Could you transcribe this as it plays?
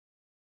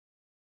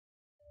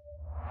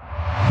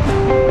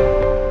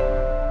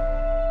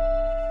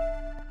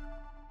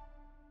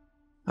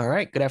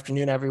right, good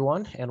afternoon,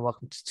 everyone, and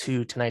welcome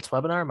to tonight's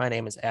webinar. My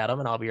name is Adam,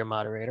 and I'll be your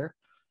moderator.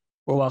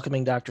 We're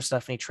welcoming Dr.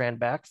 Stephanie Tran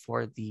back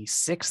for the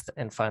 6th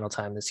and final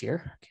time this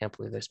year. Can't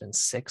believe there's been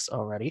 6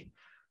 already.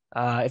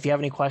 If you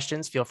have any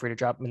questions, feel free to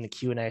drop them in the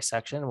Q&A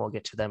section, and we'll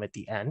get to them at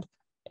the end.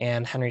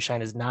 And Henry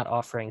Schein is not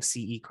offering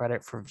CE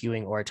credit for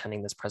viewing or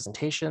attending this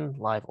presentation,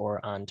 live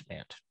or on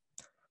demand.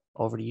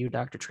 Over to you,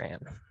 Dr. Tran.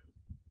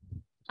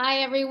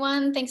 Hi,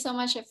 everyone. Thanks so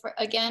much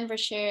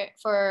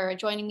for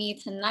joining me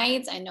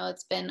tonight. I know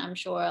it's been, I'm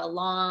sure, a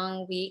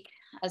long week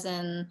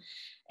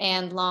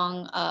and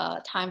long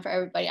time for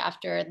everybody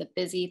after the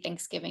busy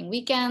Thanksgiving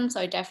weekend. So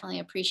I definitely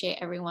appreciate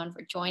everyone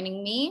for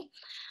joining me.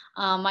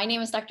 My name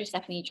is Dr.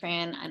 Stephanie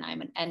Tran, and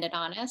I'm an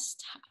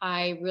endodontist.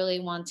 I really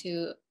want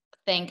to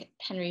thank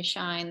Henry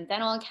Schein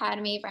Dental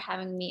Academy for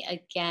having me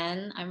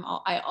again.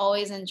 I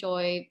always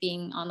enjoy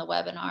being on the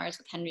webinars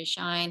with Henry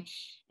Schein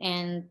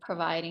and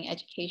providing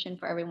education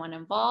for everyone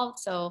involved.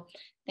 So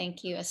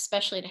thank you,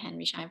 especially to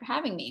Henry Schein, for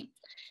having me.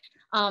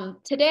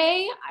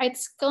 Today,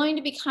 it's going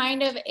to be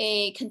kind of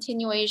a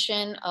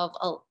continuation of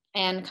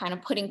and kind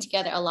of putting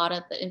together a lot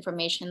of the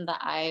information that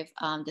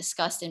I've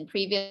discussed in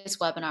previous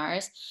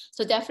webinars.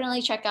 So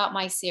definitely check out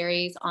my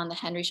series on the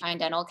Henry Schein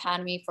Dental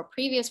Academy for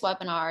previous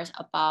webinars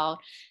about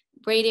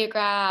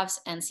radiographs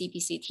and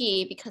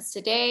CBCT, because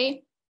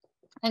today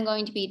I'm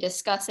going to be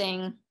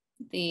discussing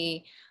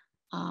the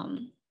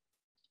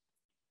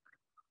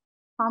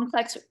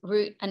complex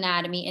root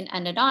anatomy in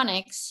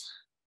endodontics,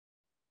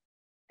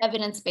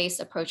 evidence-based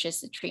approaches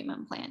to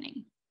treatment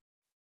planning.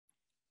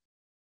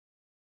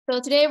 So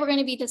today we're going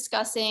to be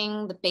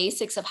discussing the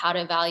basics of how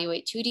to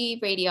evaluate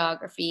 2D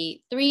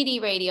radiography,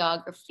 3D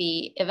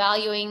radiography,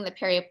 evaluating the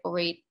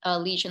periapical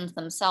lesions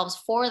themselves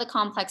for the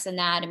complex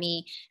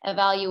anatomy,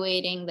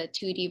 evaluating the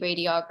 2D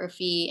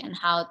radiography and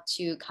how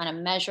to kind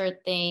of measure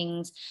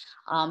things,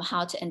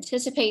 how to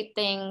anticipate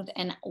things,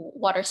 and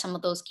what are some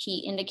of those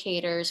key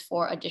indicators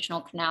for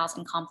additional canals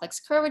and complex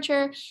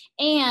curvature.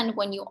 And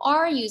when you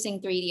are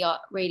using 3D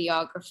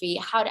radiography,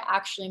 how to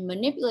actually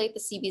manipulate the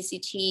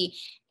CBCT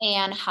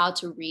and how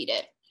to read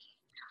it.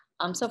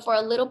 So for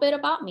a little bit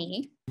about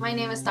me, my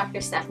name is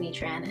Dr. Stephanie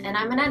Tran, and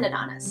I'm an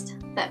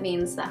endodontist. That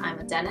means that I'm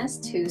a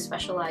dentist who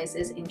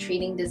specializes in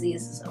treating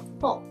diseases of the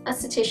pulp.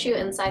 That's the tissue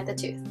inside the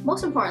tooth.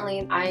 Most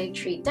importantly, I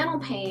treat dental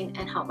pain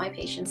and help my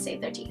patients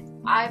save their teeth.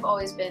 I've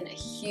always been a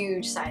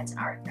huge science and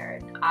art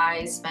nerd.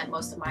 I spent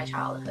most of my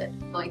childhood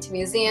going to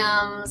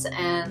museums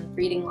and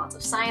reading lots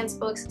of science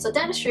books. So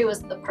dentistry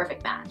was the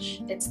perfect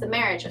match. It's the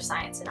marriage of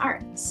science and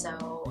art.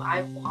 So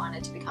I've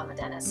wanted to become a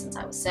dentist since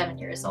I was 7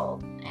 years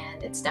old,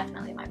 and it's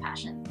definitely my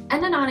passion.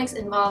 Endodontics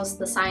involves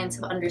the science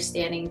of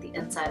understanding the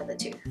inside of the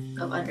tooth,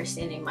 of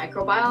understanding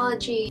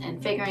microbiology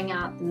and figuring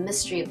out the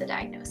mystery of the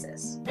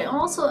diagnosis. It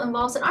also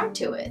involves an art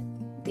to it.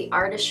 The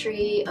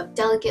artistry of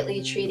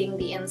delicately treating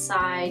the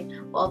inside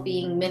while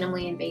being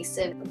minimally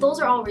invasive. Those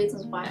are all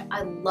reasons why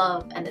I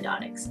love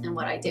endodontics and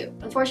what I do.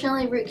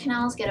 Unfortunately, root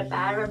canals get a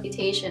bad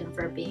reputation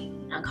for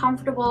being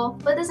uncomfortable,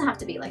 but it doesn't have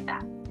to be like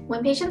that.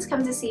 When patients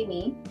come to see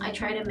me, I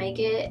try to make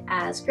it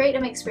as great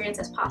of an experience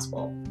as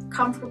possible,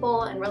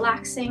 comfortable and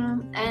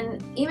relaxing,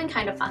 and even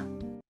kind of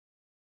fun.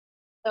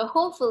 So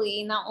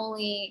hopefully, not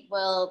only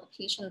will the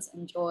patients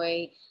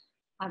enjoy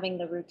having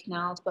the root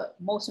canals, but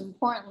most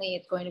importantly,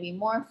 it's going to be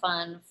more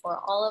fun for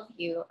all of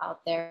you out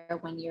there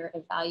when you're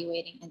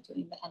evaluating and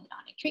doing the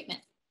endodontic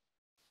treatment.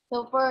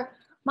 So for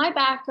my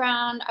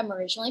background, I'm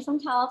originally from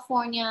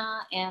California,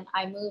 and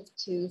I moved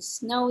to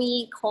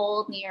snowy,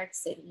 cold New York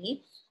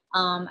City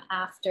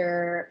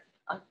after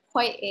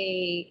quite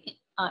a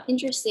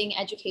interesting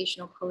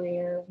educational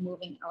career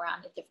moving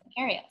around to different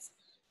areas.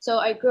 So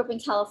I grew up in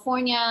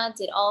California,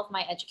 did all of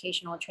my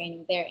educational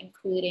training there,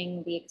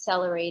 including the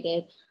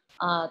accelerated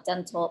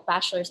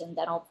bachelor's in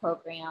dental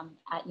program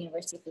at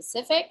University of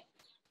Pacific.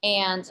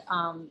 And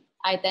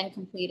I then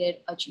completed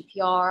a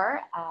GPR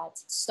at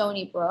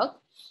Stony Brook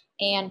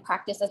and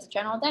practiced as a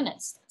general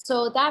dentist.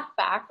 So that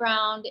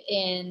background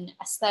in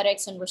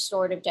aesthetics and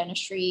restorative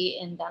dentistry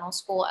in dental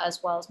school,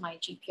 as well as my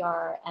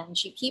GPR and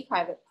GP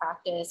private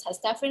practice, has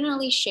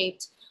definitely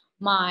shaped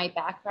my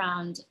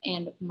background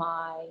and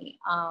my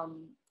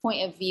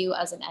point of view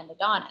as an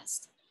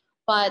endodontist.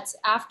 But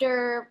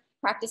after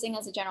practicing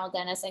as a general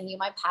dentist, I knew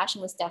my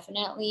passion was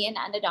definitely in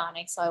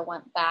endodontics. So I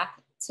went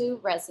back to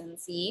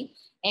residency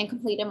and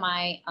completed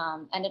my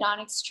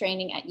endodontics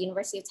training at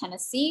University of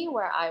Tennessee,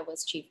 where I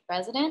was chief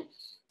resident.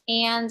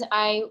 And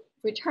I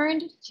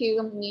returned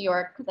to New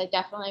York because I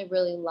definitely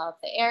really love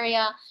the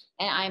area.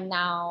 And I'm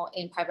now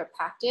in private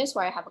practice,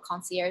 where I have a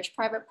concierge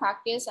private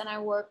practice, and I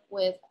work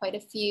with quite a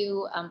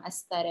few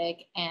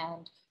aesthetic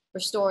and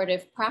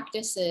restorative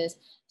practices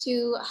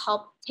to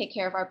help take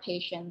care of our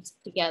patients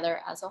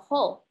together as a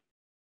whole.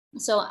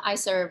 So I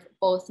serve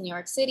both New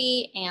York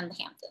City and the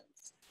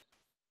Hamptons.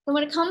 So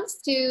when it comes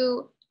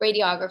to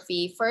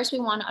radiography, first we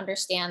want to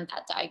understand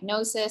that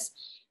diagnosis.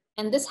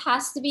 And this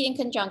has to be in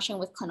conjunction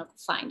with clinical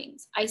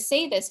findings. I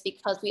say this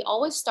because we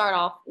always start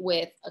off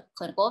with a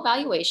clinical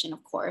evaluation,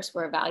 of course.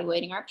 We're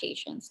evaluating our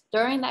patients.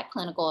 During that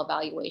clinical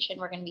evaluation,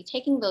 we're going to be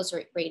taking those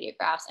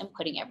radiographs and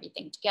putting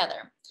everything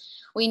together.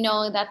 We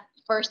know that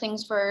first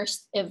things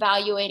first,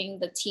 evaluating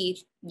the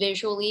teeth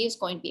visually is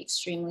going to be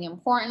extremely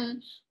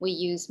important. We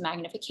use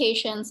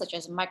magnification, such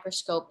as a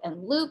microscope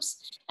and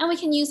loupes, and we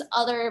can use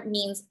other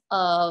means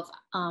of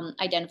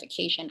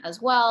identification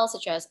as well,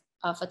 such as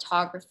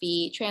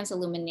photography,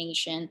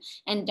 transillumination,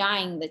 and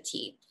dyeing the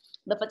teeth.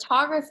 The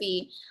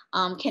photography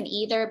can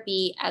either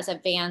be as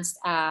advanced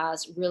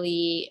as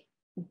really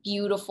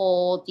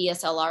beautiful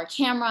DSLR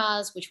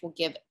cameras, which will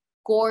give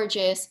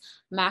gorgeous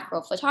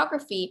macro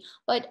photography,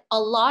 but a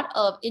lot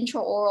of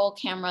intraoral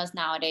cameras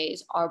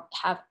nowadays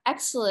have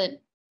excellent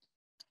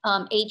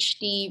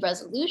HD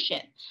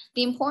resolution.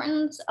 The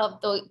importance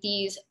of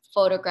these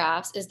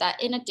photographs is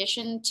that in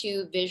addition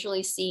to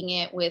visually seeing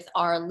it with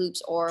our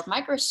loupes or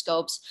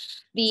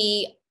microscopes,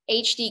 the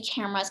HD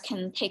cameras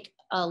can take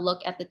a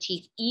look at the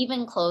teeth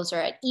even closer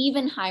at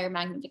even higher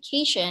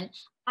magnification,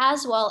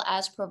 as well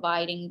as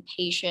providing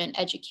patient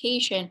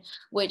education,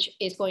 which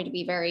is going to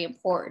be very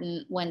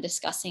important when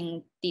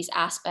discussing these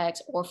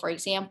aspects, or for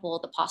example,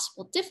 the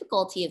possible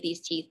difficulty of these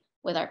teeth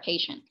with our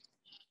patient.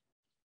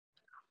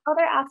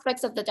 Other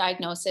aspects of the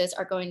diagnosis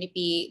are going to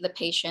be the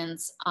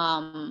patient's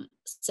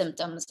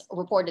symptoms,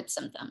 reported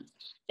symptoms.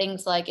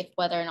 Things like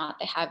whether or not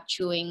they have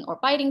chewing or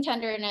biting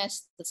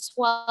tenderness,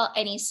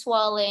 any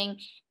swelling,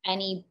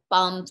 any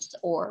bumps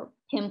or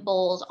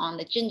pimples on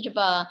the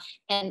gingiva,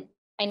 and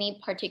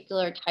any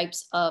particular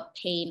types of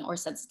pain or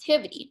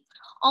sensitivity.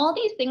 All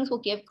these things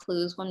will give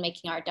clues when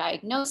making our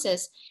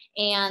diagnosis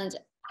and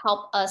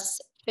help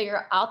us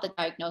figure out the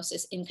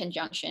diagnosis in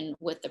conjunction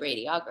with the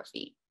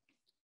radiography.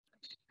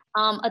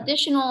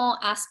 Additional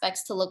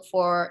aspects to look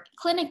for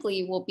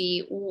clinically will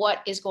be what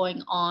is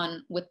going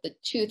on with the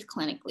tooth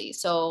clinically.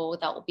 So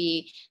that will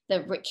be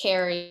the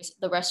caries,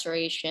 the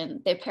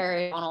restoration, the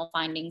periodontal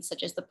findings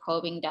such as the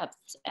probing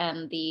depths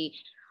and the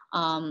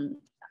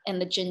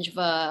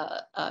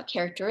gingiva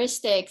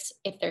characteristics,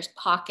 if there's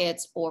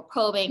pockets or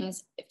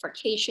probings,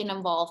 bifurcation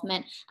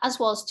involvement, as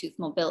well as tooth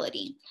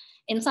mobility.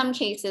 In some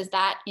cases,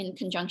 that in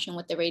conjunction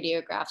with the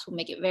radiographs will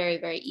make it very,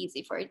 very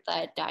easy for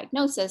the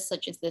diagnosis,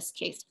 such as this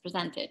case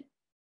presented.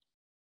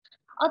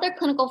 Other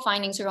clinical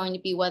findings are going to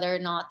be whether or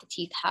not the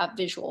teeth have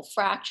visual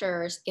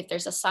fractures, if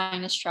there's a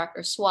sinus tract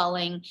or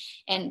swelling,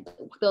 and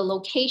the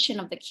location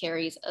of the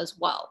caries as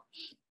well.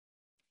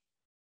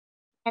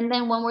 And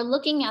then when we're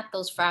looking at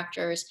those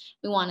fractures,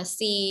 we want to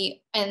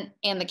see, and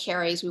the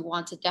caries, we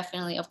want to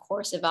definitely, of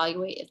course,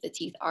 evaluate if the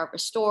teeth are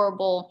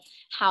restorable,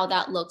 how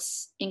that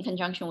looks in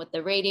conjunction with the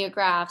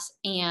radiographs,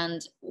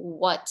 and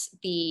what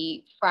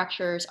the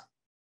fractures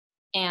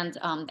and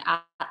the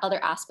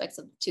other aspects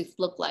of the tooth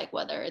look like,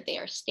 whether they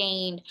are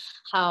stained,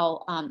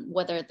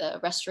 whether the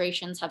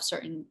restorations have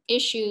certain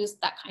issues,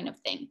 that kind of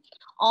thing.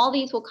 All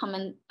these will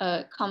come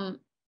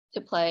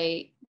to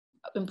play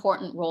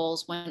important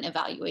roles when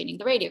evaluating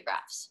the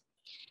radiographs.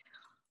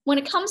 When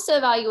it comes to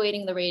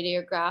evaluating the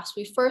radiographs,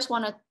 we first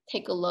want to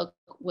take a look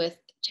with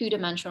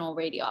two-dimensional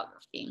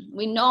radiography.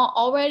 We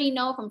already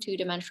know from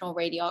two-dimensional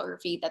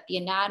radiography that the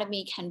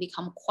anatomy can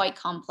become quite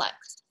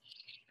complex.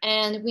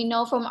 And we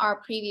know from our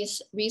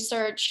previous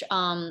research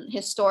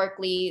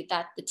historically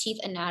that the teeth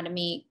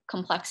anatomy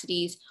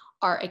complexities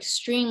are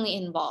extremely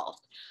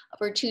involved.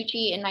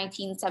 Bertucci in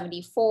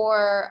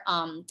 1974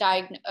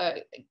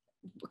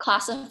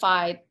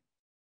 classified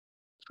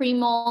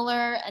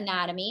premolar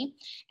anatomy,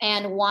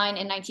 and Wine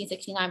in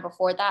 1969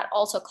 before that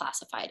also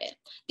classified it.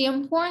 The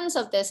importance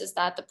of this is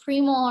that the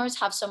premolars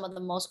have some of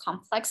the most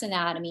complex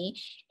anatomy,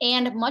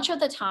 and much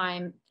of the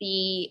time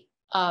the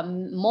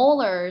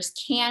molars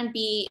can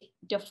be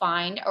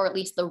defined, or at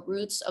least the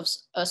roots of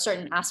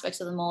certain aspects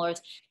of the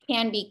molars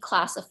can be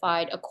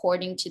classified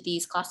according to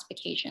these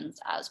classifications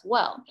as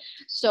well.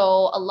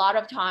 So a lot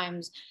of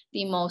times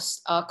the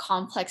most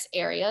complex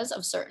areas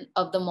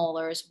of the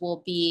molars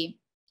will be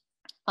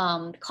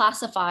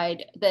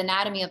classified, the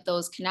anatomy of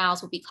those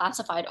canals will be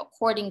classified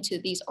according to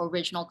these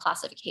original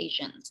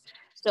classifications.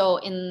 So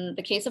in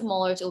the case of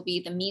molars, it will be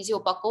the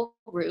mesiobuccal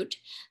root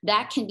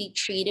that can be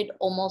treated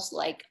almost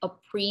like a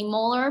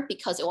premolar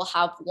because it will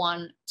have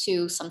 1,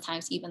 2,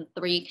 sometimes even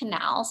 3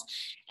 canals.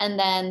 And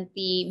then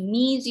the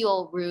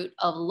mesial root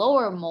of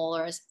lower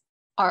molars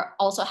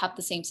also have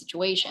the same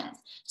situations.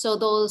 So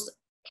those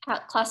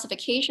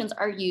classifications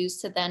are used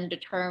to then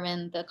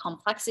determine the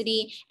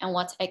complexity and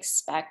what to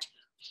expect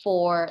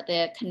for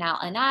the canal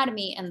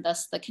anatomy and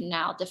thus the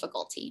canal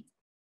difficulty.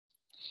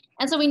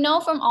 And so we know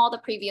from all the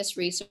previous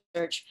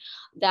research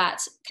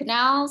that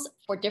canals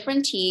for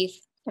different teeth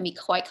can be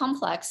quite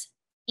complex.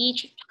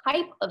 Each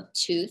type of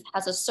tooth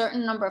has a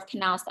certain number of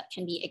canals that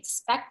can be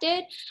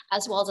expected,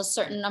 as well as a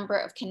certain number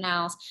of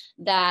canals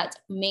that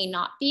may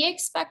not be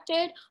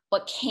expected,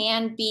 but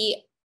can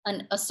be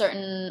a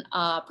certain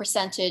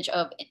percentage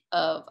of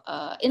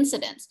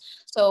incidence.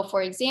 So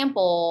for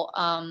example,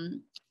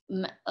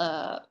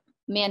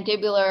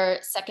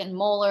 mandibular second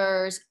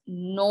molars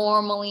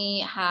normally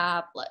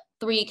have like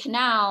 3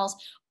 canals,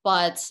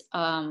 but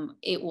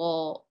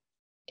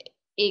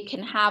it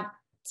can have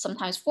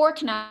sometimes 4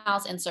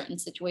 canals in certain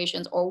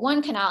situations or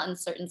 1 canal in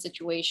certain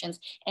situations.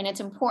 And it's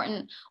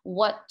important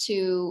what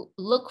to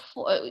look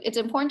for. It's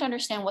important to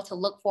understand what to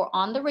look for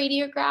on the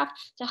radiograph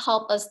to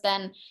help us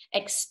then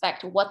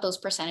expect what those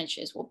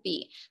percentages will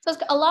be. So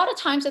a lot of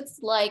times it's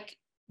like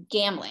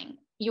gambling.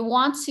 You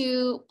want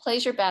to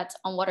place your bets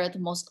on what are the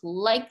most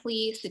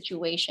likely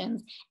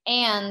situations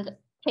and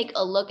take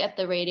a look at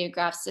the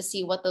radiographs to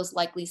see what those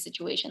likely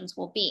situations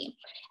will be.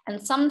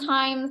 And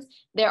sometimes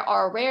there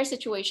are rare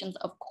situations,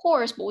 of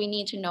course, but we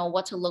need to know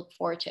what to look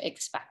for to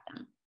expect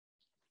them.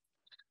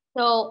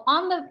 So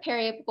on the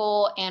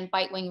periapical and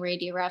bite wing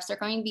radiographs, there are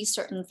going to be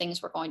certain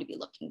things we're going to be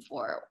looking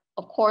for.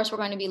 Of course, we're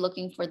going to be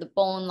looking for the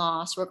bone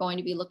loss. We're going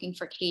to be looking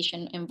for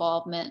cation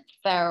involvement,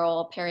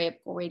 feral,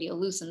 periapical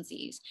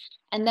radiolucencies.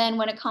 And then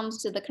when it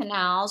comes to the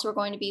canals, we're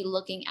going to be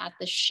looking at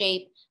the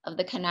shape of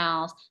the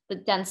canals, the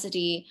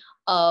density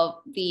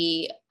of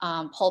the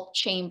pulp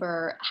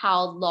chamber,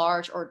 how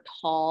large or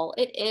tall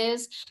it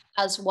is,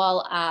 as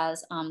well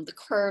as the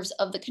curves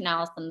of the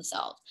canals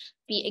themselves.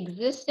 The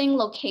existing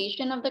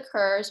location of the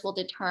curves will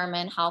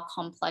determine how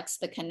complex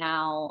the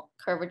canal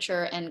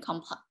curvature and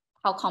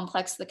how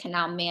complex the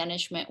canal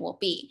management will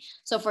be.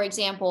 So for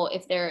example,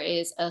 if there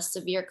is a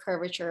severe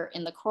curvature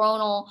in the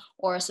coronal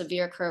or a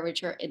severe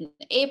curvature in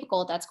the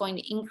apical, that's going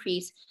to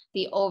increase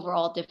the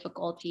overall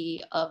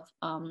difficulty of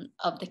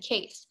the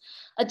case.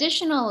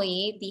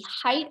 Additionally, the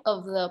height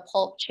of the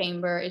pulp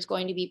chamber is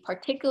going to be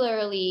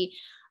particularly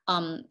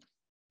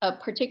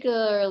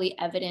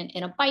evident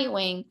in a bite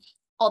wing,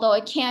 although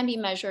it can be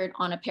measured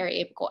on a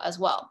periapical as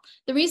well.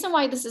 The reason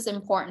why this is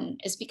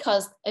important is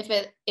because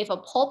if a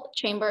pulp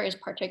chamber is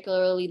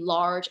particularly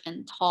large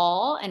and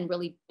tall and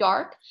really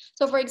dark,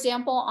 so for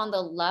example, on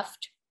the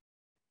left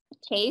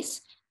case,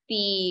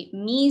 the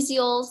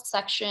mesial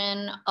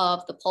section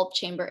of the pulp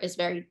chamber is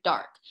very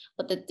dark,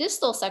 but the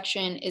distal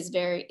section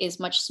is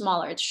much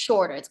smaller. It's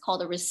shorter. It's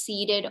called a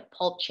receded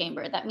pulp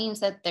chamber. That means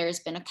that there's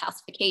been a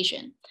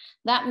calcification.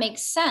 That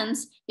makes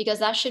sense because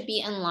that should be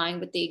in line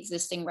with the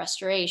existing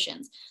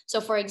restorations. So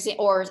for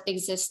example, or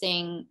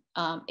existing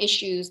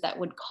issues that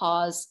would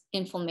cause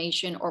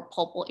inflammation or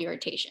pulpal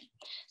irritation.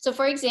 So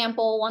for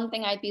example, one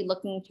thing I'd be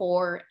looking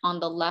for on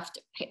the left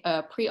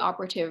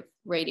preoperative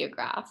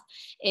radiograph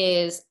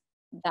is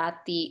that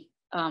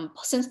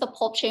since the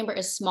pulp chamber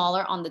is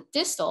smaller on the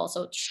distal,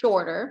 so it's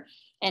shorter,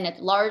 and it's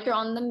larger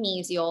on the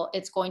mesial,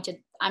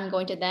 I'm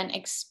going to then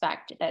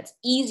expect that it's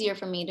easier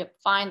for me to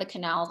find the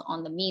canals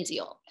on the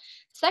mesial.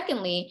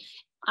 Secondly,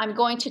 I'm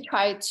going to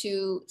try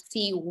to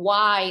see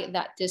why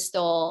that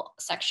distal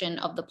section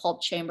of the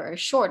pulp chamber is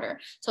shorter.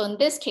 So in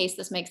this case,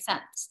 this makes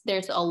sense.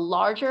 There's a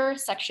larger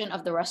section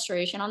of the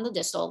restoration on the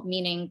distal,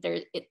 meaning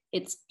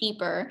it's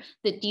deeper.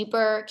 The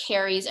deeper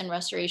caries and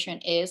restoration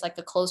is, like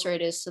the closer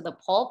it is to the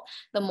pulp,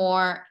 the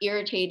more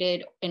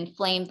irritated,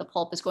 inflamed the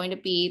pulp is going to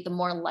be, the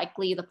more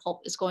likely the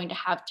pulp is going to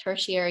have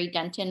tertiary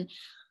dentin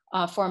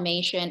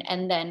formation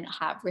and then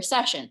have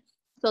recession.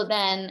 So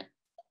then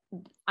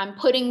I'm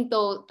putting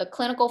the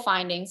clinical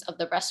findings of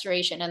the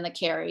restoration and the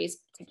caries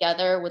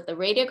together with the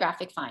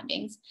radiographic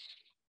findings.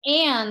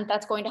 And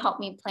that's going to help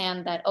me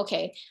plan that,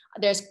 okay,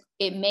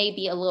 it may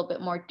be a little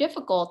bit more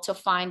difficult to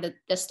find the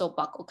distal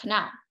buccal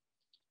canal.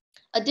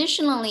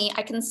 Additionally,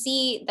 I can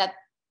see that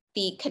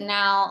the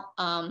canal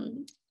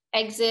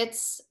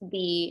exits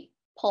the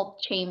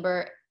pulp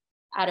chamber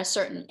at a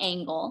certain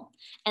angle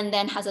and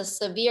then has a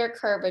severe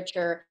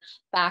curvature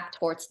back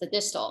towards the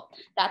distal.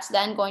 That's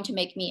then going to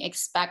make me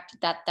expect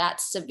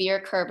that severe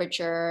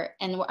curvature,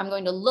 and I'm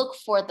going to look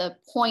for the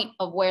point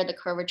of where the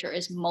curvature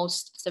is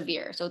most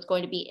severe. So it's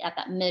going to be at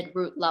that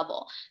mid-root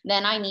level.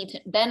 Then I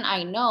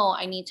know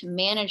I need to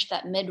manage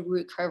that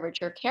mid-root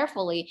curvature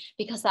carefully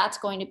because that's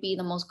going to be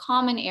the most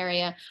common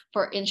area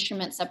for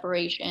instrument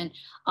separation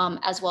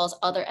as well as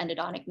other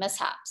endodontic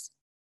mishaps.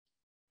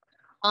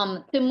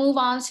 To move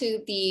on to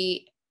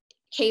the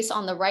case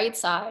on the right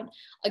side,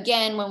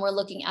 again, when we're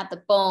looking at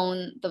the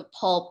bone, the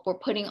pulp, we're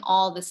putting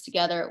all this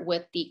together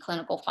with the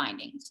clinical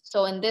findings.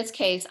 So in this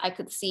case, I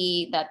could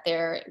see that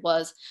there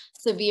was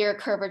severe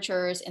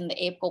curvatures in the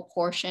apical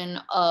portion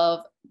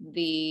of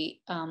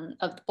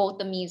both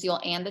the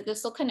mesial and the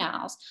distal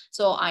canals.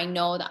 So I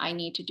know that I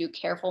need to do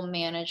careful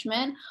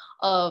management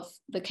of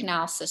the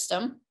canal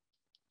system,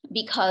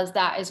 because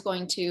that is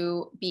going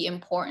to be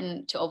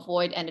important to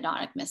avoid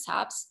endodontic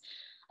mishaps.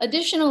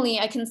 Additionally,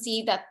 I can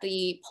see that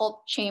the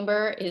pulp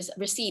chamber is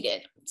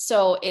receded.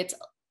 So it's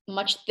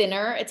much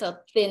thinner. It's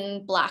a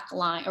thin black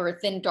line or a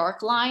thin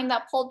dark line,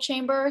 that pulp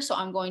chamber. So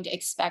I'm going to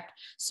expect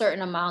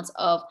certain amounts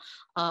of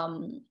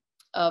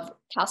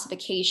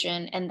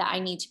calcification, and that I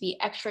need to be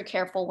extra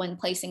careful when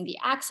placing the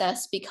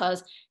access,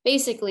 because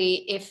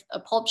basically if a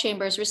pulp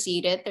chamber is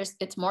receded,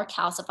 it's more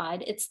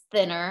calcified, it's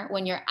thinner.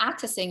 When you're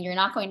accessing, you're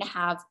not going to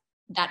have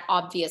that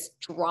obvious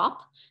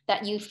drop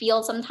that you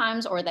feel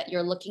sometimes or that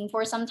you're looking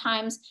for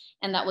sometimes,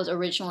 and that was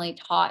originally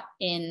taught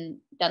in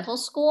dental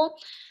school.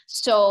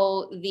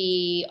 So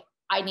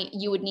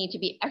you would need to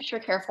be extra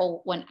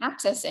careful when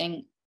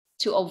accessing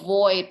to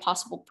avoid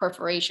possible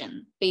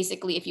perforation.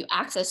 Basically, if you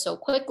access so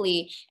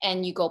quickly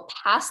and you go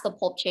past the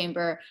pulp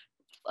chamber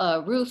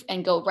roof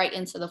and go right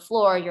into the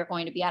floor, you're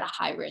going to be at a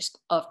high risk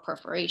of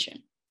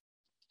perforation.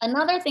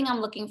 Another thing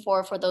I'm looking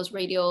for those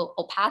radial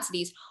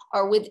opacities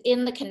are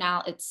within the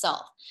canal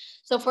itself.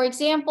 So for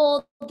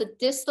example, the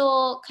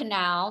distal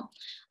canal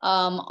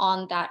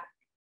on that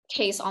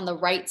case on the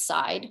right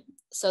side,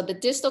 so the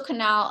distal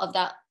canal of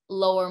that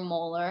lower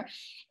molar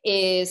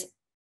is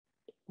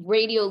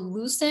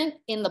radiolucent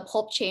in the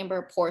pulp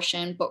chamber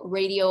portion, but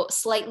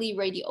slightly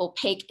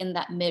radiopaque in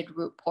that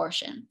mid-root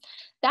portion.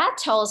 That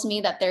tells me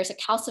that there's a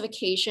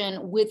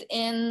calcification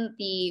within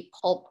the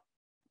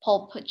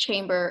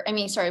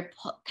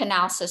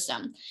canal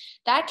system.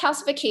 That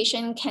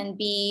calcification can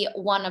be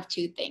one of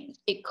two things.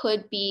 It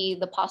could be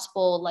the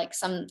possible, like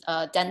some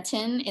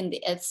dentin in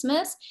the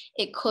isthmus.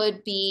 It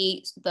could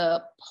be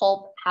the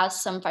pulp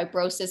has some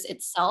fibrosis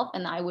itself,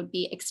 and I would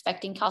be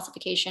expecting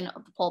calcification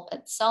of the pulp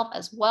itself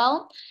as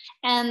well.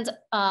 And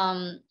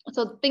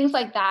so things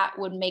like that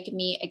would make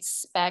me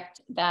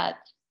expect that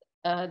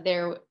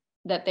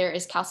there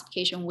is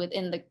calcification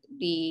within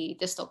the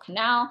distal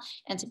canal,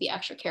 and to be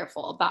extra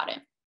careful about it.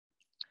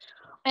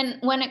 And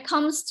when it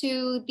comes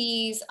to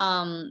these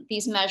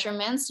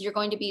measurements, you're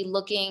going to be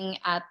looking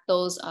at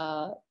those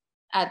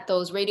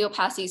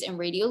radiopacities and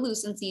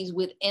radiolucencies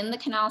within the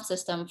canal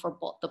system for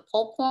both the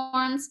pulp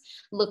horns,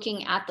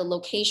 looking at the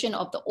location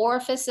of the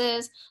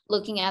orifices,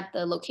 looking at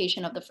the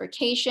location of the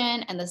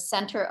furcation and the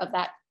center of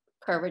that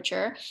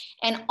curvature.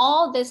 And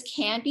all this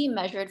can be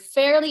measured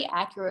fairly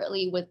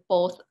accurately with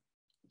both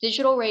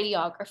digital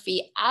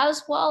radiography,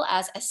 as well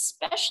as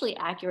especially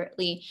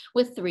accurately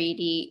with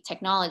 3D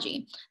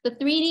technology. The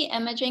 3D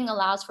imaging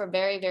allows for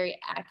very, very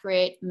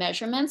accurate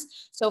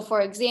measurements. So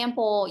for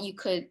example, you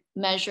could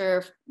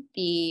measure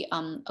the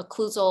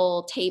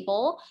occlusal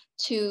table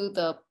to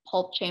the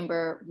pulp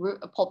chamber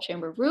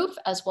roof,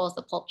 as well as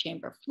the pulp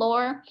chamber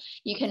floor.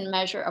 You can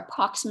measure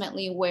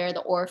approximately where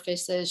the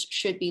orifices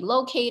should be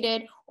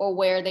located or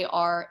where they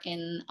are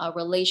in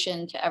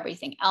relation to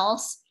everything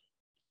else.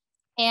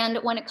 And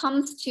when it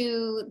comes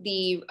to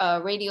the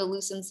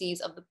radiolucencies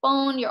of the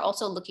bone, you're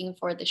also looking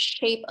for the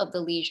shape of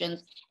the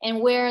lesions and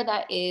where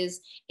that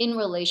is in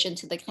relation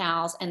to the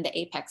canals and the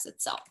apex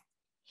itself.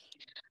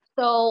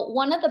 So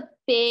one of the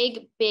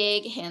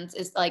big hints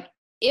is, like,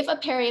 if a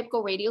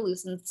periapical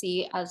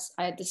radiolucency, as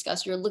I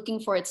discussed, you're looking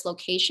for its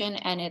location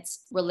and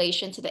its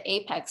relation to the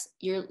apex,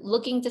 you're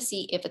looking to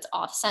see if it's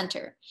off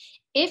center.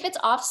 If it's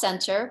off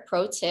center,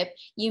 pro tip,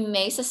 you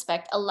may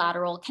suspect a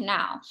lateral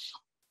canal.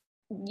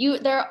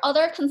 There are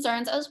other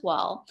concerns as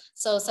well,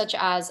 so such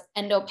as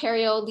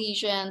endoperio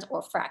lesions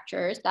or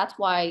fractures. That's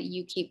why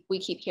we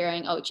keep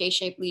hearing, oh,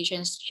 J-shaped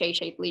lesions,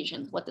 J-shaped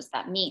lesions. What does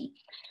that mean?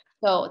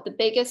 So the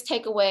biggest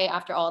takeaway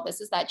after all this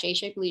is that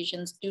J-shaped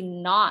lesions do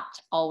not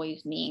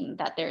always mean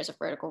that there is a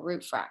vertical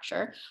root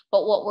fracture,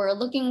 but what we're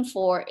looking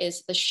for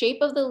is the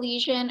shape of the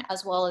lesion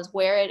as well as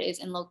where it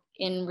is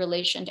in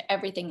relation to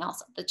everything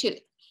else of the tooth.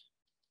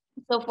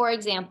 So for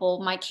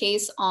example, my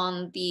case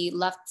on the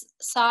left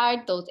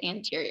side, those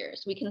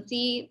anteriors, we can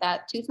see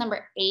that tooth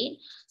number 8.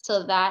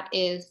 So that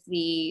is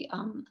the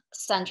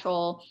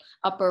central,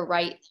 upper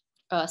right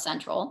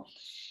central.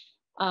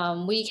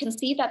 We can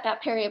see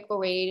that periapical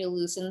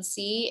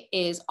radiolucency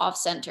is off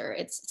center.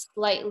 It's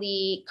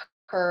slightly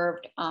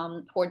curved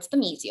towards the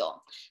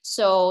mesial.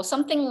 So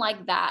something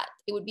like that,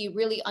 it would be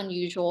really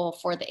unusual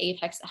for the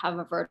apex to have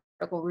a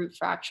vertical root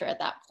fracture at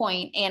that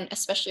point, and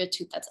especially a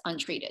tooth that's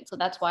untreated. So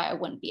that's why I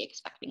wouldn't be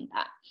expecting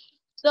that.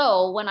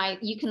 So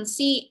you can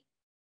see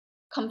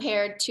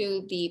compared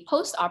to the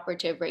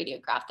post-operative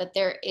radiograph that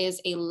there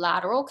is a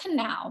lateral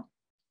canal,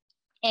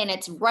 and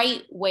it's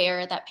right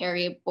where that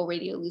periapical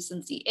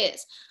radiolucency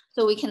is.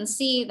 So we can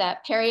see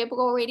that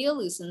periapical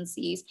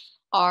radiolucencies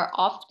are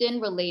often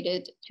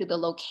related to the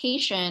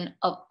location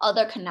of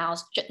other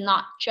canals,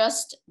 not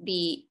just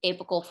the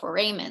apical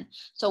foramen.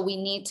 So we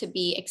need to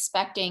be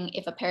expecting,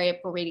 if a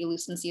periapical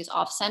radiolucency is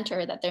off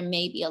center, that there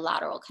may be a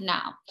lateral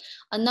canal.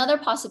 Another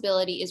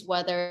possibility is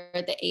whether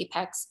the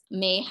apex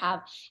may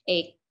have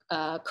a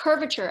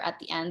curvature at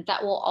the end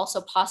that will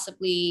also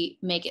possibly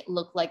make it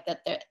look like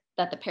that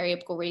the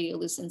periapical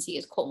radiolucency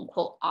is quote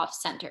unquote off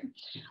center.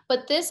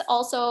 But this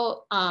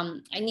also,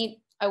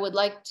 I would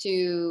like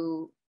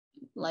to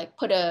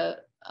put a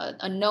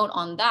note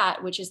on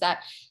that, which is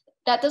that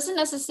doesn't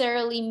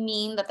necessarily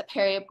mean that the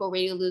periapical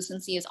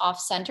radiolucency is off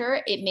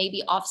center. It may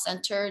be off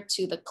center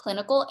to the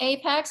clinical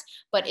apex,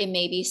 but it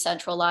may be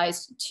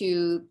centralized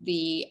to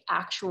the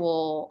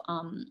actual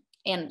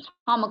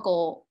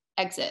anatomical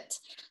exit.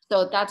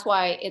 So that's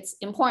why it's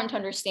important to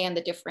understand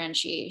the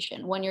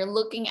differentiation. When you're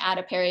looking at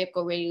a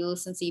periapical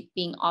radiolucency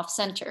being off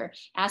center, it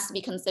has to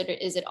be considered,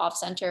 is it off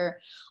center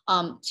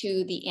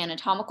to the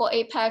anatomical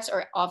apex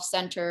or off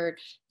center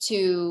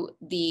to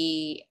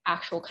the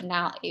actual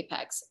canal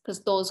apex?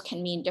 Because those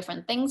can mean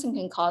different things and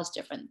can cause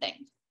different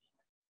things.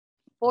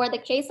 For the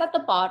case at the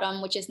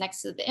bottom, which is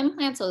next to the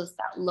implant, so it's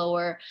that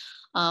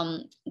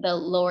the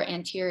lower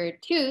anterior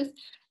tooth,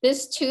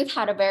 this tooth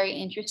had a very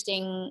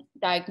interesting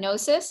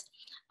diagnosis.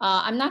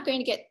 I'm not going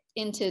to get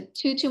into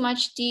too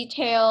much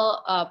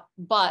detail,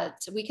 but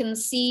we can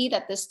see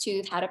that this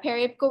tooth had a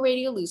periapical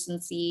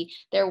radiolucency.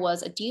 There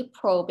was a deep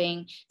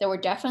probing. There were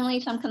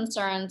definitely some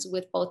concerns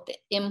with both the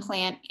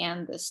implant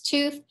and this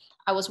tooth.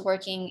 I was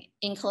working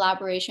in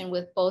collaboration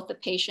with both the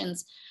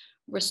patient's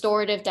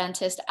restorative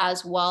dentist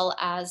as well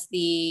as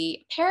the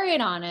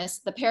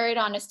periodontist. The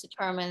periodontist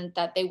determined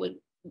that they would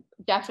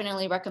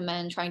definitely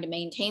recommend trying to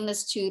maintain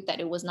this tooth, that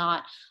it was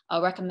not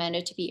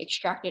recommended to be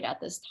extracted at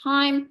this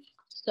time.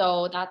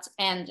 So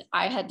and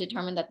I had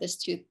determined that this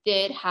tooth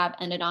did have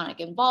endodontic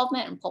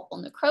involvement and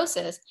pulpal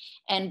necrosis.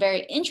 And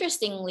very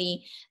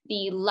interestingly,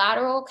 the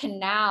lateral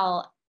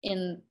canal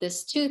in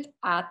this tooth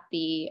at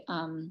the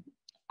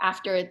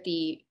after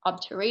the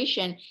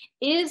obturation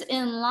is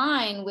in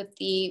line with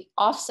the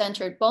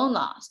off-centered bone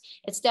loss.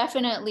 It's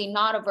definitely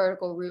not a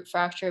vertical root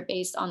fracture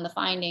based on the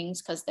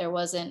findings, because there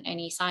wasn't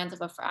any signs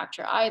of a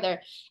fracture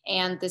either.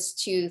 And this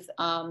tooth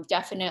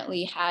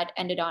definitely had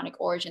endodontic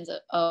origins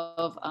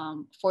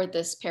for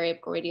this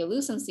periapical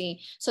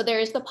radiolucency. So there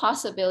is the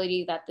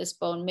possibility that this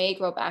bone may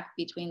grow back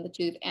between the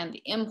tooth and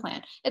the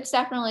implant. It's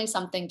definitely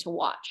something to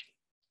watch.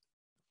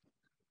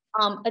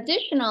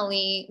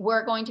 Additionally,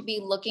 we're going to be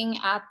looking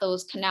at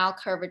those canal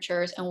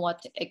curvatures and what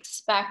to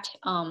expect,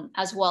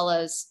 as well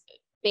as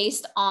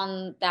based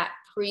on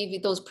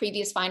those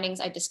previous findings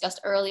I discussed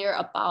earlier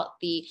about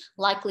the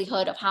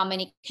likelihood of how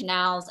many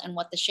canals and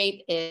what the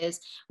shape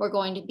is. We're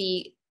going to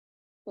be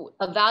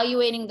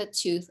evaluating the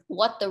tooth,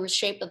 what the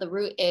shape of the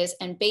root is,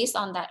 and based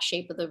on that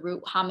shape of the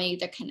root, how many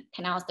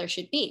canals there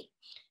should be.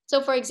 So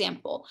for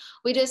example,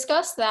 we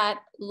discussed that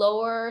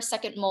lower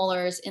second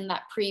molars in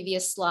that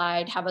previous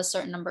slide have a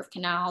certain number of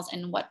canals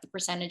and what the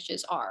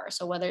percentages are.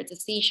 So whether it's a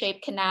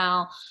C-shaped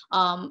canal,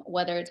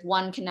 whether it's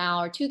one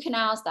canal or two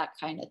canals, that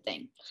kind of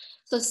thing.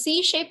 So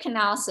C-shaped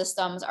canal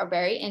systems are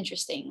very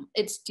interesting.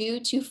 It's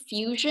due to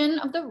fusion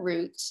of the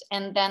roots,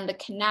 and then the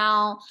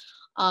canal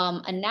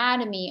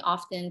anatomy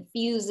often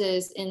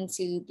fuses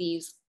into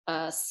these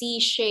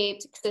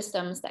C-shaped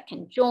systems that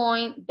can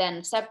join,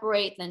 then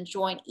separate, then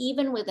join,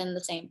 even within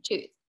the same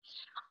tooth.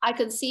 I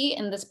could see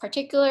in this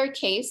particular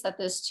case that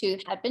this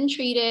tooth had been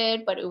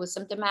treated, but it was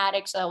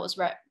symptomatic, so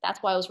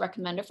that's why it was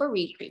recommended for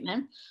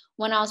retreatment.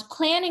 When I was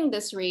planning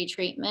this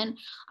retreatment,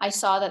 I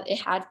saw that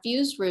it had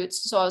fused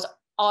roots, so I was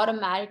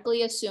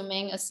automatically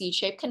assuming a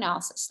C-shaped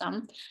canal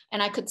system,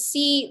 and I could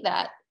see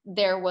that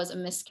there was a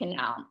missed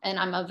canal, and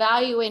I'm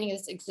evaluating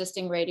this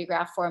existing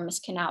radiograph for a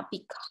missed canal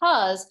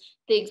because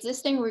the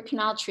existing root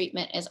canal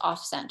treatment is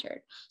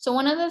off-centered. So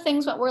one of the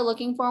things that we're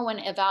looking for when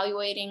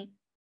evaluating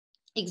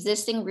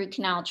existing root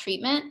canal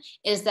treatment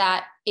is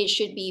that it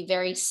should be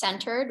very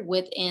centered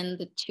within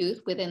the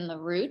tooth, within the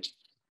root.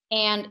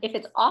 And if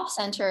it's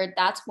off-centered,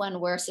 that's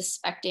when we're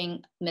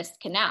suspecting missed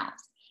canals.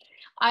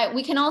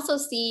 We can also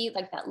see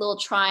like that little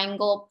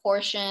triangle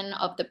portion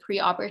of the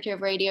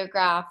preoperative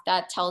radiograph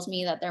that tells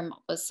me that there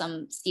was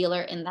some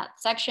sealer in that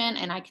section,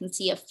 and I can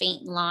see a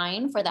faint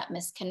line for that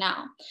missed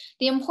canal.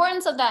 The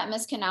importance of that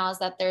missed canal is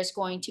that there's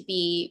going to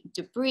be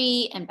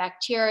debris and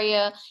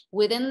bacteria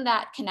within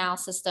that canal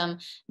system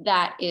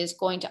that is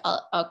going to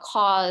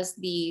cause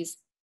these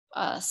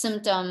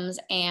symptoms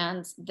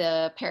and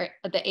the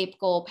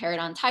apical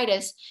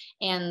periodontitis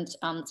and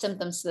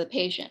symptoms to the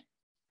patient.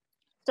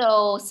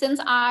 So since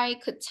I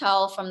could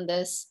tell from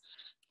this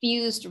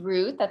fused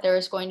root that there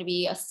is going to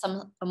be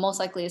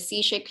most likely a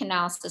C-shaped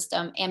canal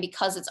system, and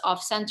because it's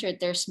off-centered,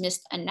 there's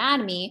missed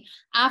anatomy,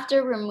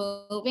 after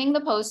removing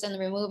the post and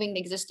removing the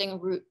existing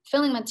root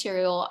filling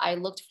material, I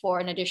looked for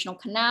an additional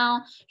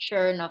canal.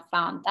 Sure enough,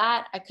 found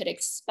that. I could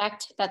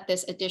expect that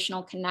this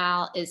additional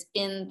canal is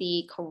in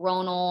the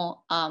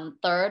coronal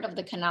third of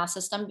the canal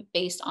system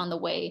based on the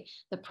way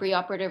the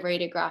preoperative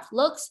radiograph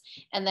looks,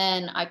 and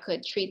then I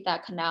could treat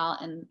that canal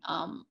and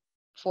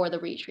for the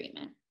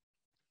retreatment.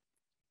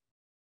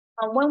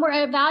 When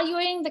we're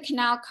evaluating the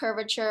canal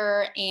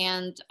curvature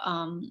and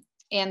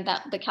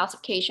the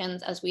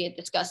calcifications, as we had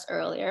discussed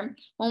earlier,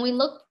 when we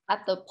look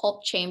at the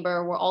pulp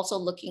chamber, we're also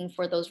looking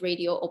for those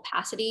radial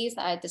opacities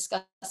that I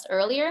discussed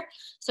earlier.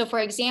 So for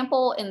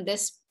example, in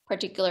this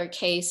particular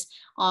case,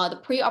 the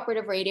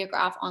preoperative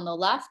radiograph on the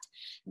left,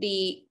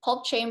 the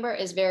pulp chamber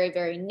is very,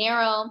 very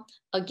narrow.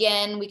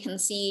 Again, we can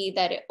see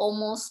that it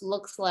almost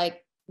looks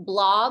like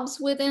blobs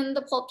within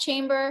the pulp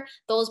chamber.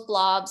 Those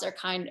blobs are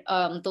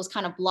those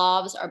kind of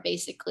blobs are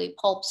basically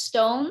pulp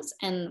stones.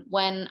 And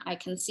when I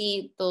can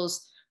see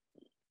those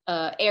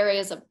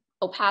areas of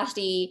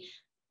opacity,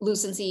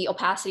 lucency,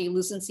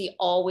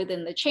 all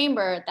within the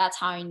chamber, that's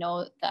how I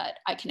know that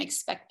I can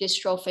expect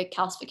dystrophic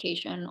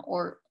calcification,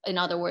 or in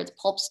other words,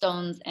 pulp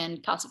stones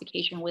and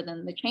calcification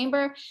within the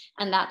chamber.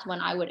 And that's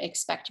when I would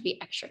expect to be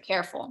extra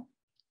careful.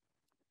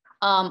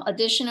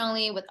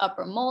 Additionally, with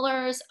upper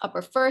molars,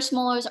 upper first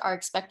molars are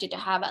expected to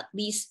have at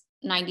least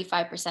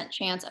 95%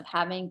 chance of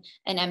having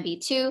an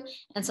MB2.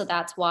 And so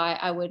that's why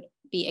I would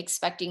be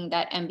expecting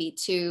that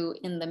MB2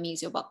 in the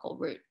mesiobuccal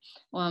root.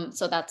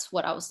 So that's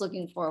what I was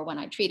looking for when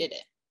I treated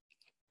it.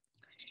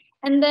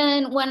 And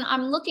then when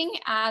I'm looking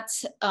at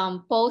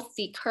both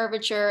the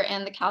curvature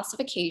and the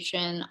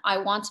calcification, I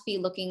want to be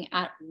looking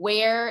at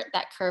where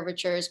that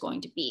curvature is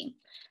going to be.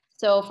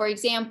 So for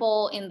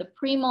example, in the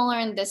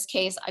premolar, in this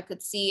case, I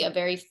could see a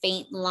very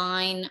faint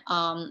line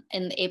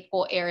in the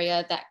apical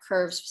area that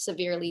curves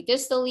severely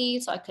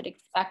distally. So I could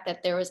expect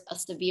that there was a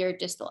severe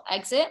distal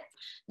exit.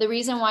 The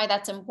reason why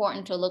that's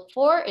important to look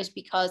for is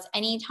because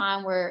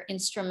anytime we're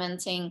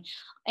instrumenting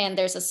and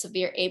there's a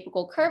severe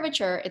apical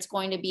curvature, it's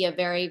going to be a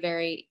very,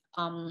 very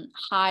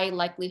high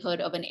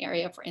likelihood of an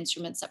area for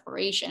instrument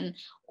separation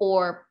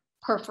or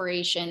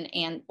perforation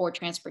and or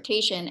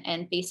transportation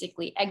and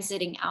basically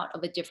exiting out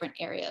of a different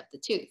area of the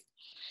tooth.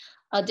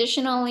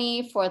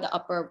 Additionally, for the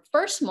upper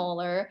first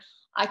molar,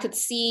 I could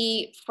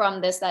see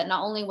from this that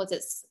not only was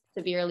it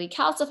severely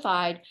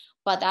calcified,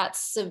 but that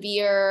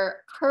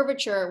severe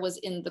curvature was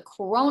in the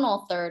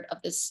coronal third of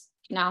this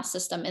canal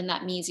system in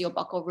that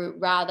mesiobuccal root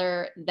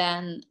rather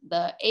than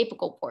the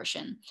apical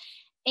portion.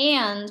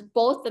 And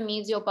both the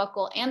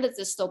mesiobuccal and the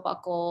distal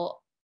buccal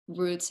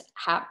roots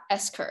have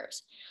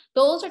S-curves.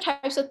 Those are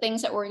types of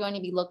things that we're going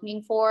to be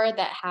looking for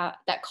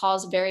that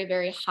cause very,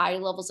 very high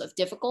levels of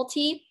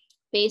difficulty.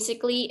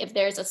 Basically, if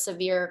there's a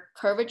severe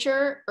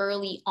curvature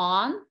early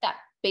on, that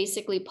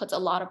basically puts a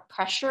lot of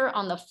pressure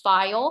on the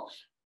file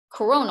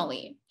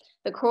coronally.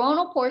 The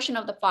coronal portion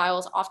of the file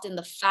is often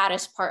the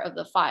fattest part of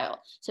the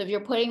file. So if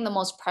you're putting the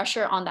most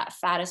pressure on that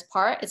fattest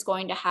part, it's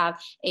going to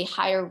have a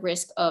higher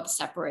risk of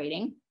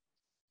separating.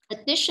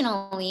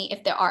 Additionally,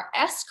 if there are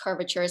S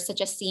curvatures, such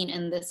as seen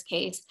in this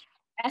case,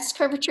 S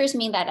curvatures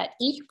mean that at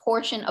each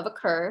portion of a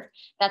curve,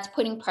 that's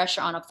putting pressure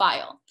on a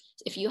file.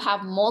 If you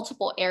have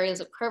multiple areas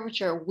of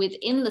curvature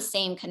within the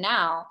same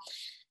canal,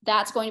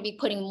 that's going to be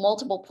putting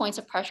multiple points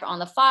of pressure on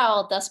the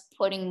file, thus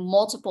putting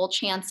multiple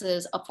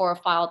chances for a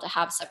file to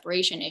have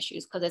separation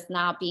issues because it's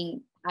now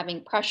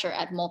having pressure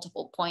at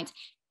multiple points.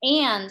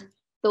 And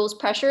those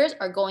pressures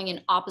are going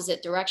in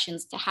opposite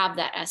directions to have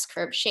that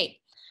S-curve shape.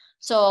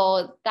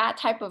 So that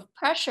type of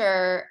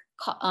pressure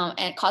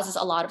and causes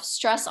a lot of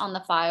stress on the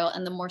file,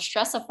 and the more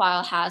stress a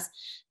file has,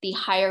 the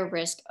higher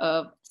risk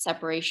of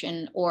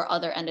separation or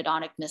other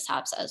endodontic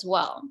mishaps as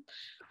well.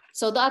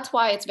 So that's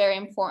why it's very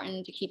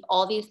important to keep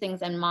all these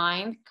things in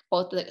mind,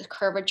 both the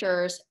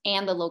curvatures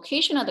and the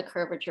location of the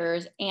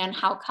curvatures and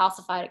how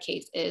calcified a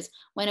case is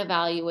when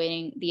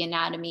evaluating the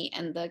anatomy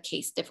and the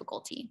case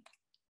difficulty.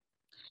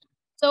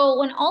 So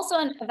when also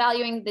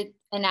evaluating the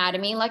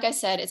anatomy, like I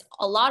said,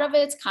 a lot of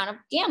it's kind of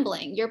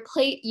gambling.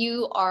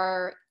 You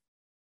are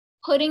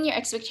putting your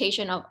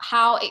expectation of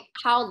how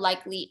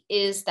likely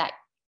is that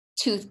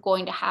tooth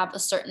going to have a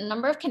certain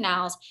number of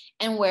canals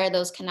and where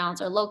those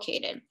canals are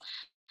located.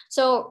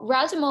 So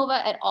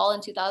Razumova et al.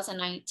 In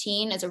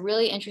 2019 is a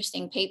really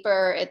interesting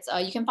paper.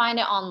 You can find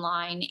it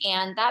online,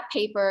 and that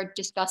paper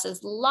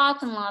discusses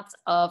lots and lots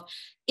of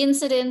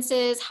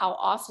incidences, how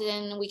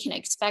often we can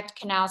expect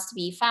canals to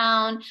be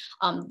found,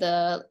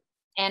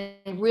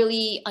 and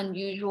really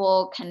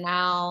unusual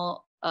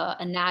canal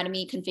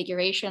anatomy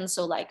configuration.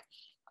 So like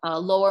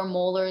lower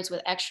molars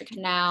with extra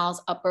canals,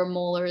 upper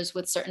molars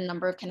with certain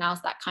number of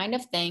canals, that kind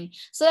of thing.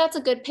 So that's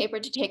a good paper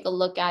to take a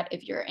look at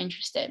if you're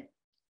interested.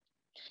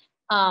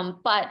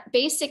 But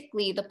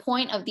basically, the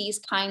point of these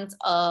kinds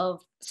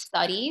of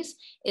studies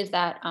is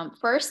that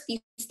first,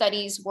 these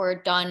studies were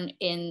done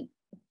in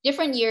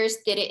different years,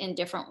 did it in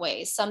different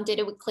ways. Some did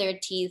it with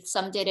cleared teeth,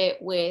 some did it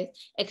with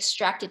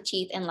extracted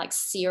teeth and like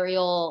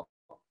serial,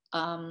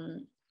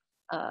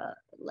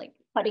 like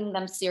cutting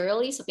them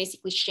serially. So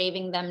basically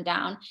shaving them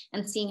down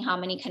and seeing how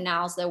many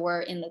canals there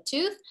were in the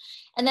tooth.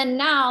 And then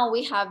now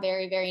we have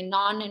very, very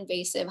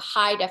non-invasive,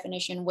 high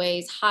definition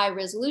ways, high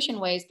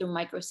resolution ways through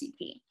micro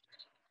CT.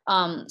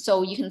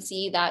 So you can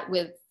see that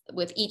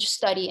with each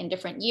study in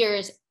different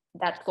years,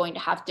 that's going to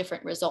have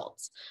different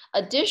results.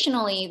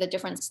 Additionally, the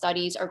different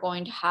studies are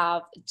going to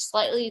have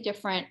slightly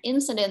different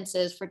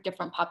incidences for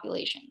different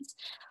populations.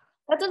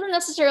 That doesn't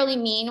necessarily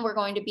mean we're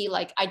going to be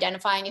like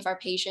identifying if our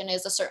patient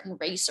is a certain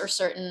race or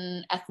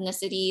certain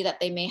ethnicity that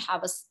they may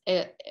have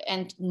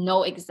and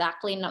know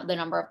exactly the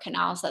number of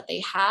canals that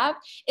they have.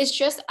 It's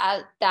just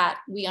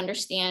that we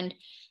understand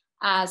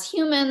as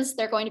humans,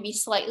 they're going to be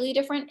slightly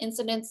different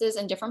incidences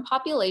in different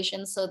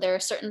populations. So there are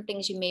certain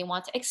things you may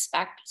want to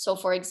expect. So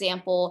for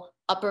example,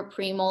 upper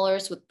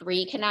premolars with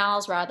 3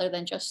 canals rather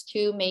than just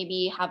 2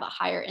 maybe have a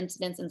higher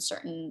incidence in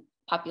certain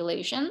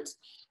populations.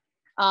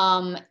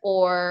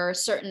 Or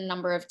certain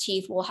number of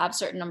teeth will have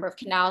certain number of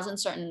canals in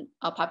certain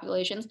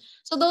populations.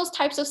 So those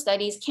types of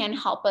studies can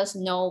help us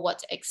know what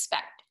to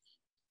expect.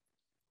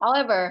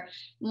 However,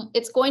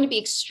 it's going to be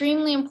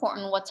extremely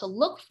important what to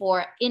look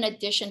for in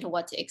addition to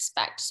what to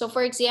expect. So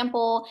for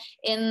example,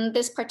 in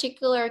this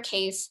particular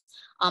case,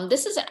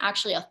 this isn't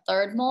actually a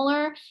 3rd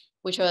molar,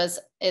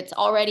 it's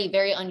already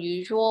very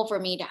unusual for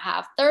me to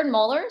have 3rd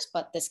molars,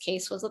 but this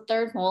case was a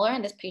 3rd molar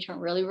and this patient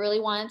really, really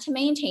wanted to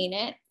maintain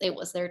it. It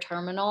was their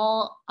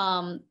terminal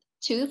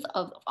tooth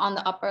on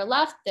the upper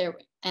left there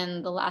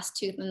and the last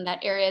tooth in that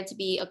area to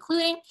be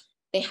occluding.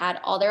 They had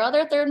all their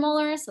other third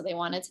molars, so they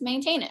wanted to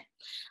maintain it.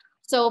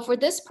 So for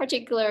this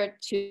particular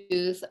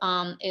tooth,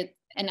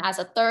 and as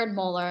a third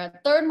molars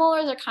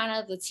are kind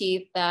of the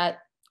teeth that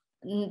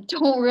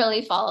don't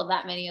really follow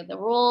that many of the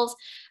rules.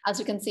 As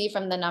you can see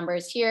from the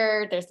numbers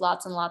here, there's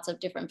lots and lots of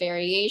different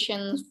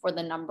variations for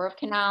the number of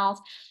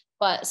canals.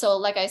 But so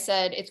like I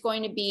said, it's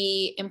going to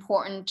be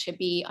important to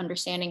be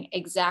understanding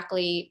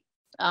exactly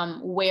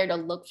where to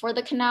look for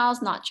the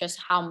canals, not just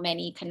how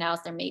many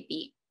canals there may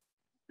be.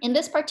 In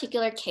this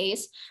particular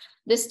case,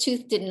 this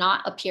tooth did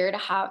not appear to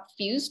have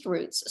fused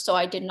roots, so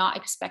I did not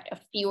expect a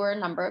fewer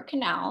number of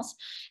canals.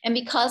 And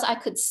because I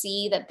could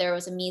see that there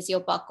was a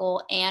mesial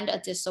buccal and a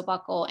distal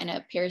buccal, and it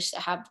appears to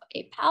have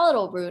a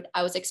palatal root,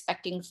 I was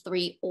expecting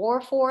 3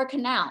 or 4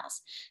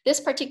 canals. This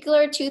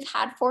particular tooth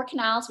had 4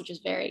 canals, which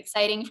is very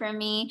exciting for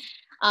me.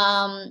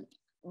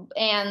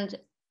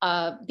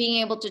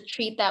 Being able to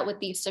treat that with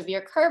these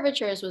severe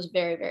curvatures was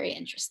very, very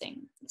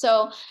interesting.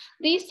 So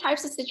these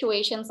types of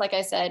situations, like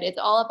I said, it's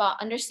all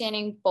about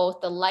understanding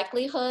both the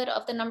likelihood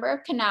of the number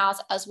of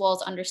canals as well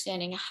as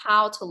understanding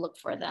how to look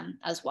for them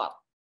as well.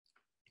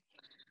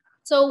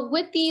 So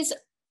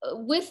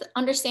with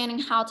understanding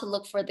how to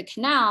look for the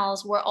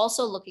canals, we're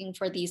also looking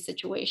for these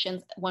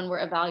situations when we're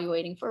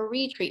evaluating for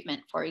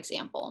retreatment, for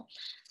example.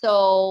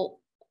 So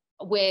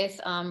with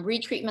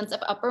retreatments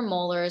of upper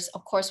molars,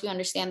 of course, we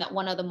understand that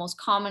one of the most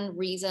common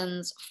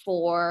reasons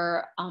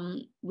for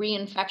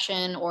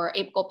reinfection or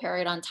apical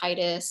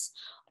periodontitis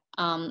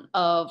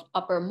of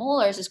upper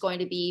molars is going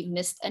to be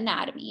missed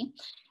anatomy.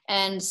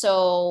 And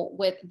so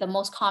with the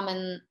most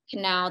common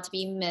canal to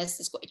be missed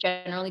is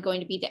generally going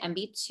to be the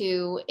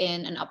MB2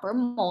 in an upper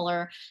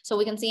molar. So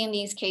we can see in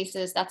these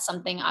cases, that's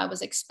something I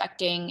was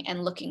expecting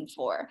and looking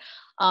for.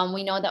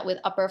 We know that with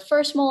upper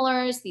first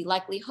molars, the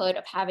likelihood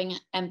of having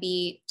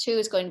MB2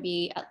 is going to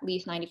be at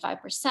least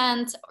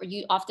 95%, or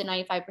often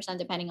 95%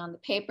 depending on the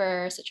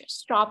paper, such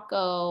as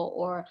Stropko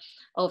or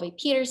Ove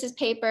Peters's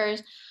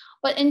papers.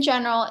 But in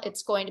general,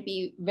 it's going to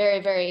be very,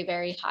 very,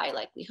 very high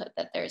likelihood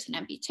that there's an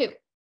MB2.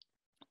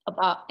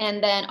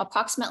 And then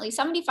approximately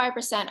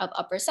 75% of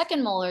upper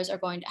second molars are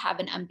going to have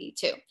an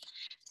MB2.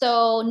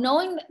 So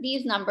knowing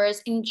these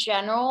numbers in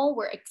general,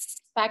 we're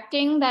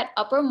expecting that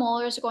upper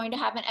molars are going to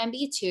have an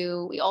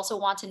MB2. We also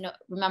want to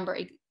remember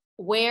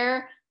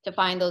where to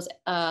find those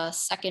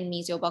second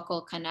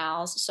mesiobuccal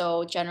canals.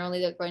 So generally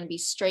they're going to be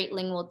straight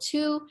lingual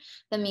to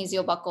the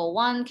mesiobuccal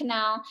 1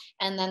 canal.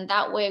 And then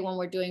that way, when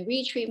we're doing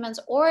retreatments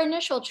or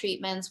initial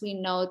treatments, we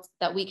know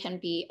that we can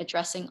be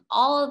addressing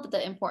all of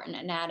the important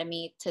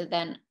anatomy to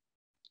then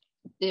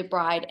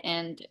debride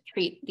and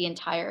treat the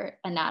entire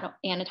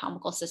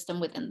anatomical system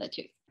within the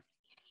tooth.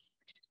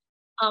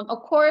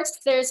 Of course,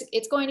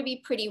 it's going to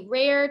be pretty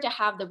rare to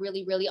have the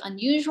really, really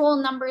unusual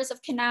numbers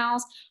of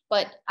canals,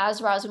 but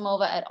as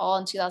Razumova et al.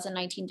 In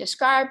 2019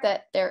 described,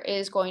 that there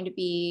is going to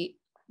be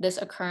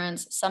this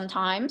occurrence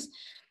sometimes.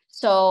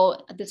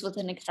 So this was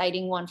an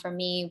exciting one for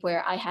me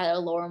where I had a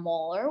lower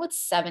molar with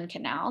 7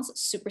 canals,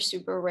 super,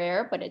 super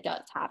rare, but it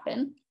does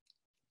happen.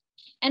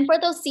 And for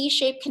those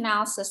C-shaped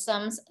canal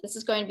systems, this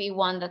is going to be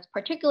one that's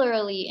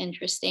particularly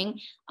interesting.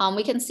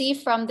 We can see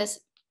from this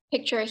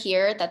picture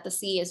here that the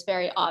C is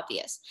very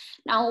obvious.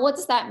 Now, what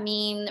does that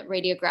mean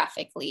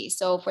radiographically?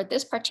 So for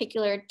this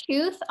particular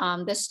tooth,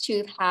 this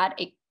tooth had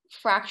a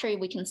fracture.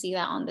 We can see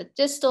that on the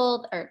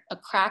distal, or a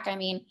crack, I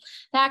mean.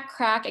 That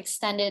crack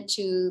extended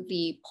to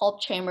the pulp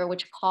chamber,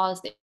 which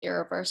caused the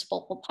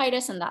irreversible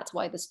pulpitis, and that's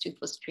why this tooth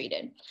was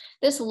treated.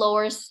 This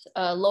lower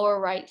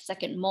right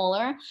second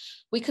molar,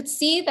 we could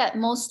see that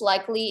most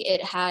likely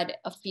it had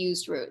a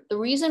fused root. The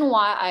reason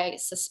why I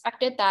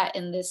suspected that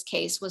in this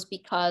case was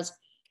because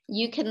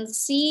you can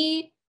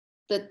see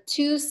the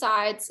 2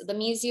 sides, the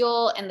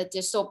mesial and the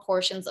distal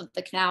portions of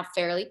the canal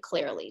fairly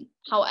clearly.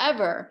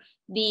 However,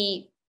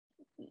 the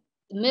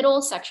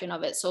middle section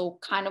of it, so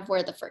kind of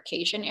where the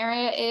furcation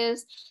area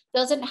is,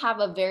 doesn't have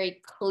a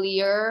very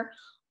clear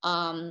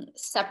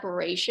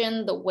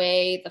separation the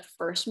way the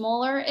first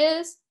molar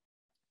is.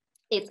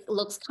 It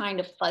looks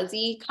kind of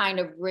fuzzy, kind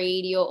of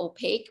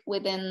radio-opaque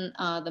within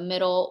the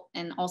middle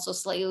and also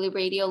slightly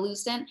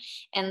radiolucent.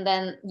 And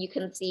then you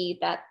can see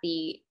that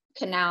the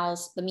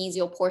canals, the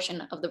mesial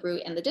portion of the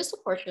root and the distal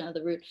portion of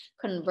the root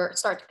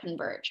start to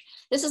converge.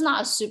 This is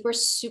not a super,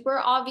 super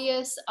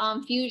obvious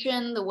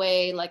fusion the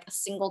way like a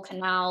single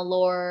canal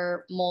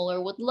lower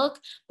molar would look,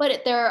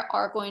 but there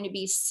are going to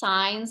be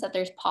signs that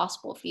there's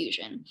possible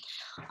fusion.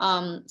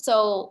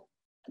 So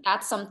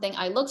that's something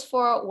I looked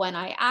for when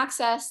I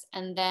accessed,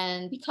 and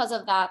then because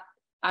of that,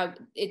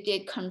 it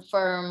did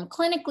confirm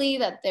clinically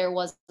that there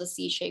was a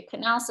C-shaped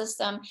canal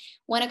system.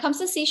 When it comes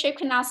to C-shaped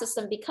canal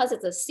system, because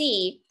it's a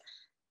C,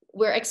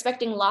 we're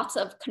expecting lots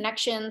of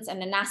connections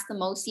and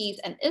anastomoses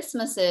and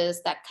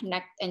isthmuses that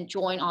connect and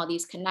join all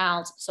these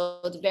canals. So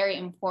it's very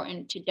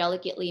important to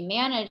delicately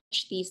manage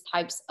these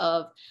types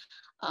of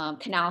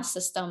canal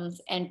systems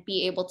and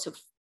be able to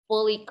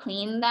fully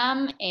clean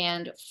them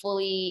and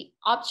fully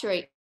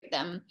obturate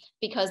them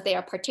because they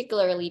are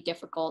particularly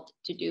difficult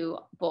to do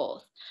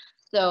both.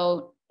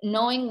 So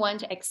knowing when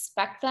to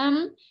expect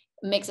them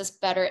makes us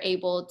better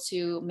able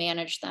to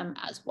manage them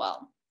as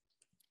well.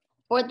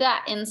 For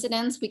that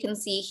incidence, we can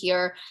see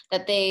here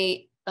that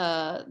they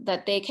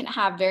can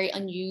have very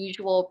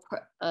unusual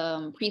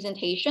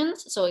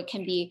presentations. So it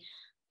can be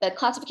the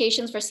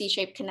classifications for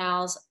C-shaped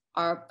canals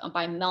are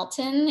by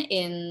Melton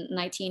in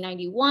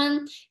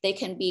 1991. They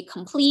can be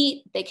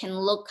complete. They can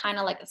look kind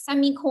of like a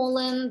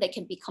semicolon. They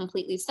can be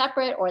completely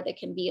separate, or they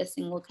can be a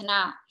single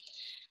canal.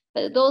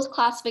 But those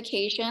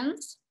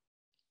classifications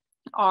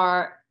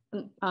are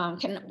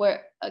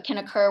can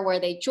occur where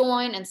they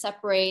join and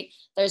separate.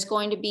 There's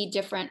going to be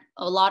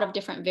a lot of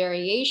different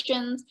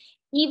variations.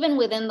 Even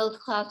within those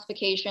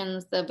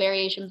classifications, the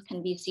variations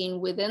can be seen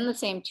within the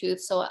same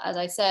tooth. So as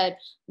I said,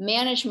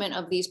 management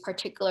of these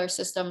particular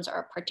systems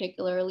are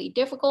particularly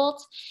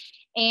difficult.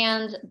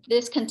 And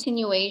this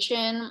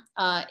continuation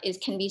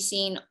can be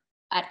seen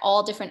at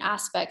all different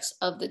aspects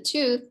of the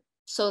tooth.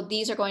 So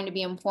these are going to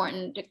be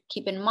important to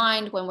keep in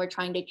mind when we're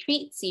trying to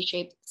treat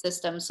C-shaped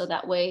systems. So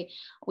that way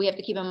we have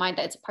to keep in mind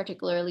that it's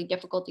particularly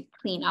difficult to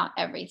clean out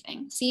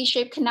everything.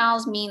 C-shaped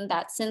canals mean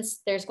that since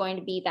there's going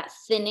to be that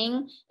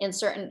thinning in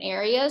certain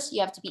areas,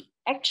 you have to be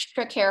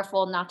extra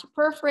careful not to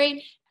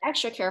perforate,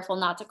 extra careful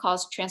not to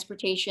cause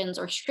transportations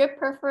or strip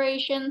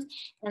perforations.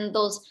 And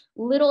those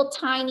little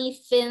tiny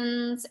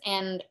fins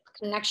and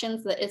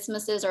connections, the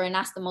isthmuses or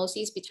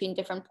anastomoses between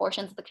different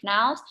portions of the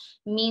canals,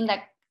 mean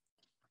that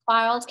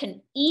files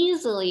can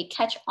easily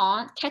catch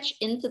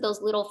into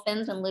those little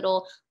fins and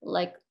little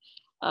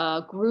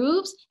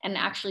grooves and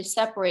actually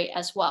separate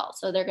as well.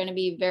 So they're going to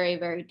be very,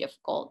 very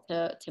difficult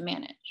to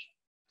manage.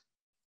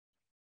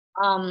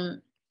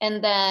 And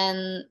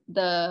then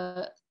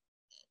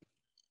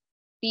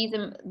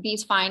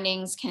these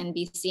findings can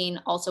be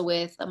seen also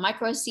with the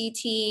micro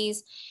CTs.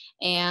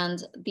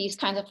 And these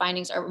kinds of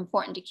findings are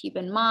important to keep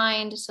in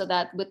mind, so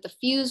that with the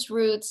fused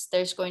roots,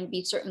 there's going to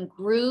be certain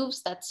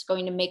grooves that's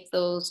going to make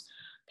those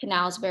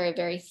canals very,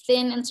 very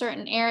thin in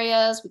certain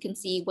areas. We can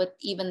see with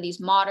even these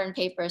modern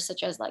papers,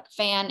 such as like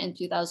Fan in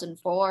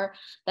 2004,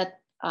 that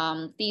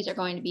these are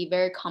going to be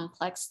very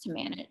complex to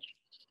manage.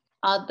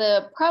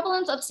 The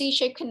prevalence of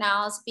C-shaped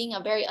canals, being a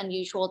very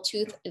unusual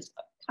tooth,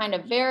 kind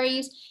of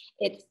varies.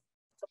 It's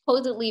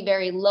supposedly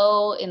very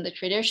low in the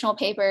traditional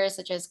papers,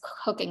 such as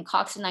Cook and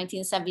Cox in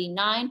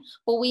 1979.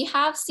 But we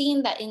have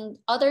seen that in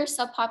other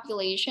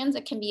subpopulations,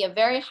 it can be a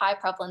very high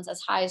prevalence,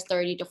 as high as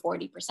 30 to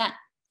 40%.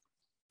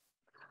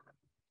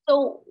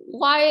 So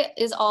why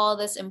is all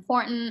this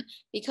important?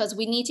 Because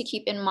we need to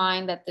keep in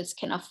mind that this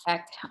can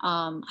affect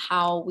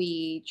how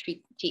we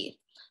treat the teeth.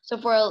 So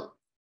for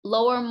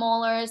lower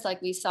molars,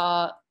 like we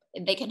saw,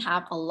 they can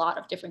have a lot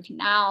of different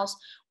canals.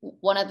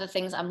 One of the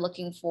things I'm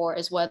looking for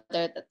is whether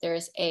that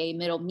there's a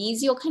middle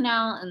mesial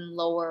canal in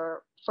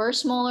lower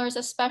first molars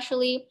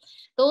especially.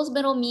 Those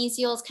middle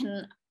mesials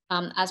can,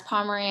 as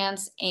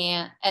Pomerantz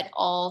and et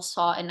al.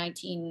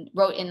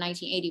 Wrote in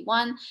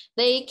 1981,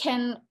 they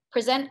can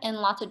present in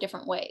lots of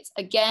different ways.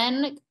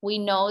 Again, we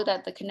know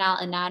that the canal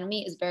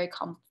anatomy is very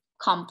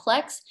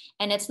complex,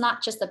 and it's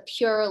not just a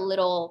pure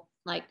little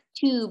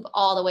tube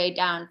all the way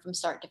down from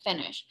start to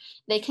finish.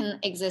 They can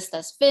exist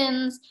as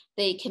fins,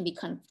 they can be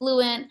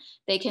confluent,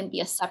 they can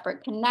be a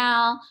separate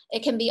canal,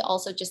 it can be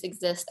also just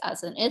exist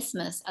as an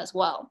isthmus as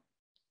well.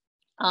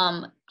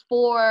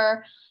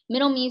 For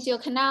middle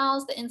mesial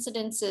canals, the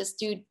incidences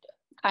do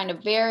kind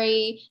of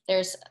vary.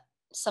 There's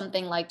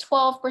something like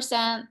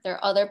 12%. There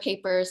are other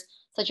papers,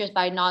 such as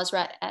by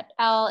Nosrat et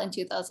al. In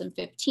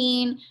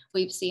 2015.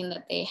 We've seen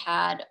that they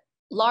had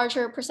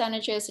larger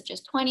percentages, such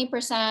as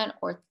 20%,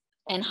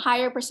 and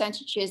higher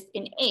percentages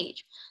in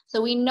age.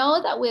 So we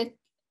know that with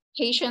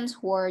patients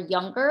who are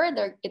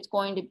younger, it's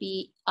going to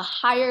be a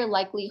higher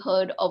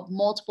likelihood of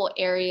multiple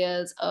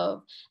areas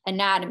of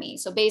anatomy.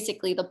 So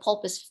basically the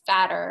pulp is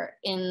fatter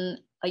in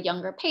a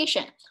younger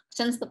patient.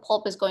 Since the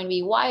pulp is going to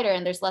be wider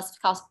and there's less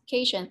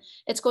calcification,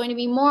 it's going to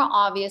be more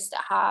obvious to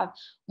have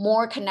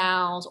more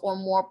canals or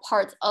more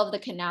parts of the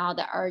canal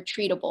that are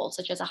treatable,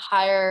 such as a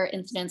higher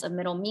incidence of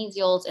middle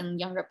mesials in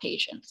younger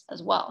patients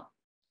as well.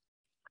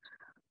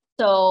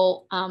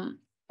 So,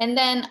 and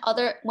then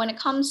when it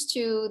comes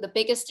to the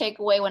biggest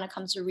takeaway, when it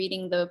comes to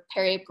reading the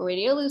periapical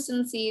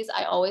radiolucencies,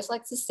 I always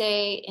like to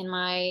say in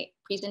my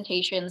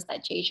presentations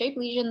that J-shaped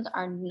lesions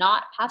are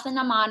not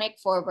pathognomonic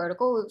for a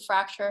vertical root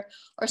fracture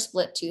or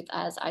split tooth,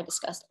 as I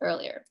discussed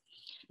earlier.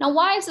 Now,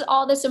 why is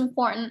all this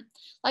important?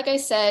 Like I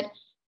said,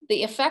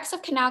 the effects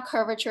of canal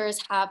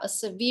curvatures have a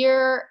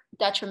severe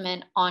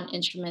detriment on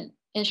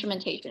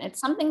instrumentation. It's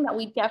something that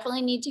we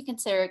definitely need to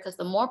consider, because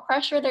the more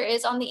pressure there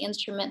is on the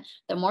instrument,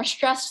 the more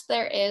stress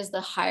there is,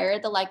 the higher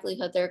the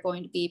likelihood there are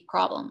going to be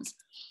problems.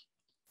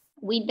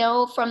 We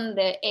know from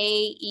the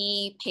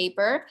AE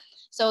paper,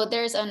 so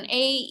there's an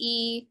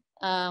AE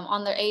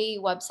on their AE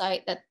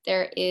website, that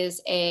there is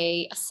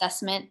a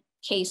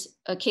case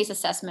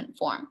assessment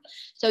form.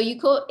 So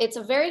it's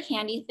a very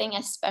handy thing,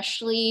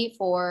 especially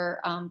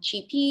for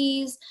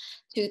GPs,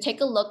 to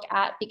take a look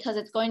at, because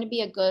it's going to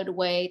be a good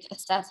way to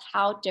assess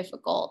how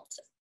difficult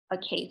a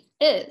case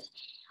is.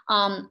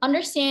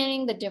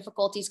 Understanding the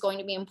difficulty is going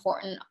to be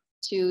important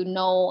to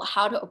know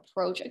how to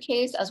approach a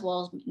case as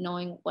well as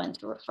knowing when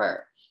to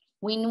refer.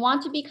 We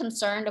want to be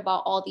concerned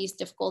about all these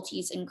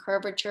difficulties in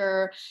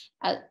curvature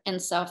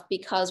and stuff,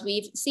 because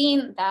we've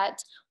seen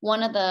that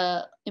one of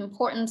the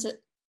important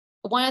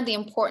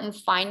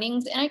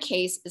findings in a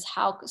case is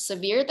how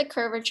severe the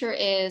curvature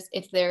is,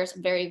 if there's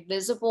very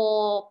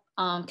visible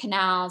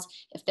canals,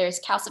 if there's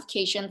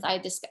calcifications,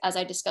 as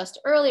I discussed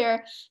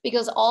earlier,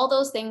 because all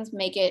those things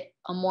make it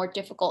a more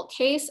difficult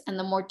case. And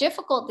the more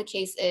difficult the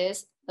case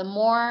is, the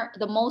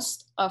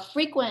most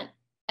frequent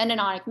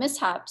endodontic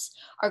mishaps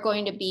are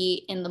going to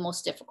be in the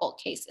most difficult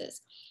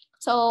cases.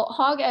 So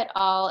Hogg et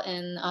al.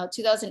 In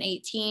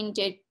 2018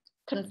 did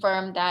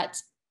confirm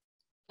that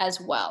as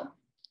well.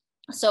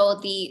 So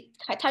the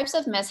types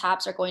of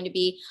mishaps are going to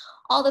be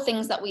all the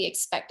things that we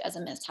expect as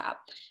a mishap.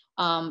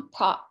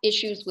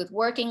 Issues with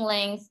working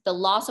length, the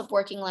loss of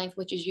working length,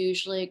 which is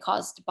usually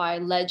caused by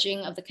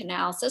ledging of the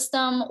canal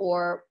system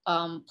or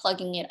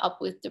plugging it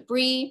up with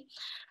debris.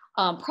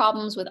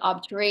 Problems with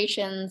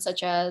obturations,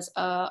 such as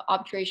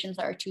obturations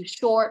that are too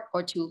short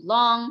or too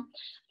long.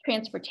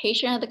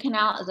 Transportation of the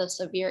canal is a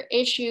severe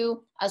issue,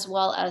 as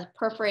well as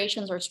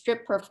perforations or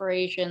strip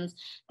perforations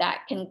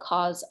that can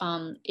cause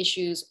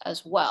issues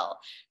as well.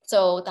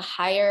 So the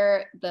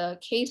higher the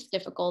case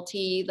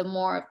difficulty, the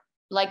more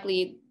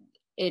likely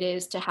it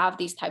is to have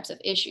these types of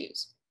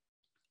issues.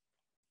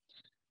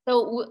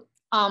 So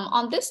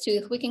on this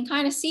tooth, we can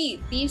kind of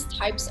see these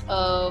types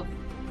of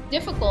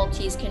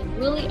difficulties can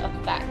really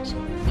affect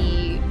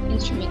the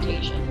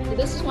instrumentation. So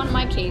this is one of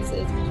my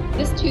cases.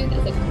 This tooth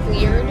is a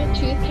cleared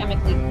tooth,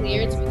 chemically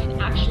cleared, so we can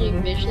actually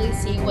visually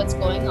see what's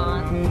going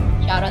on.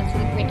 Shout out to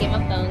the great Game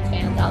of Thrones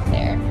fans out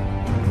there.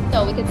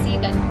 So we can see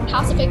that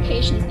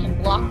calcifications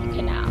can block the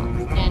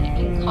canals, and it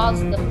can cause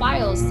the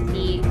files to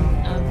be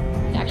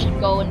to actually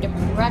go in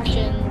different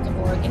directions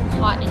or get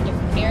caught in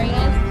different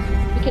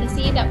areas. We can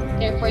see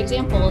that, for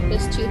example, if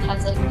this tooth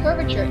has a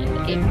curvature in the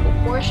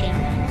apical portion,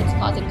 it's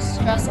causing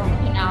stress on the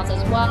canals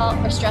as well,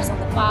 or stress on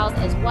the files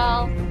as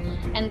well.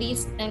 And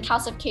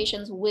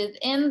calcifications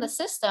within the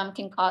system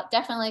can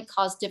definitely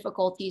cause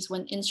difficulties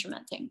when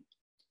instrumenting.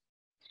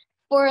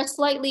 For a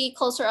slightly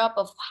closer up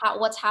of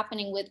what's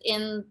happening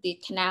within the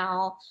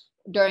canal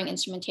during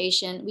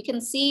instrumentation, we can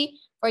see,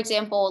 for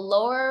example,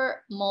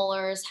 lower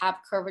molars have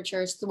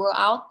curvatures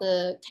throughout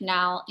the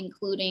canal,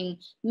 including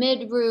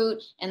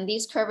mid-root, and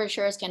these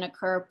curvatures can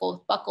occur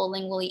both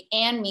buccolingually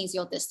and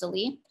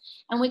mesiodistally.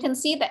 And we can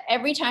see that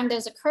every time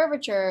there's a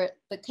curvature,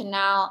 the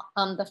canal,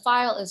 the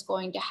file is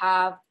going to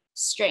have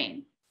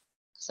strain.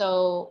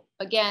 So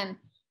again,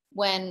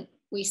 when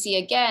we see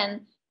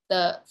again,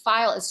 the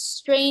file is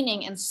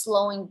straining and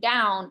slowing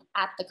down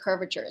at the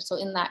curvature. So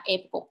in that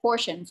apical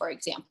portion, for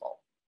example.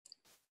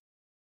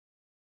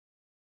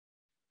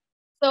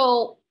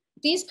 So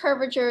these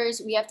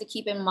curvatures, we have to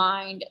keep in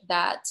mind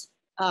that,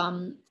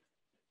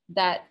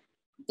 that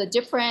the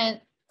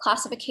different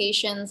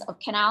classifications of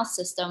canal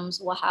systems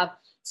will have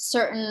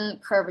certain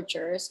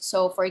curvatures.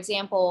 So for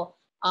example,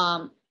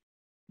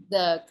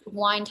 the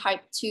line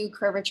type 2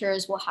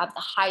 curvatures will have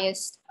the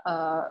highest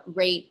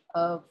rate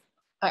of,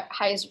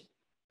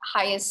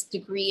 highest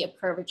degree of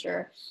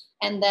curvature.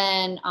 And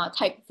then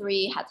type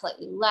 3 has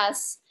slightly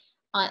less.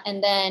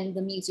 And then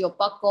the mesial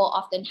buccal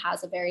often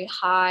has a very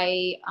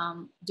high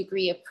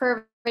degree of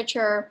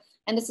curvature.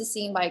 And this is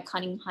seen by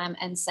Cunningham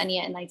and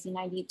Senia in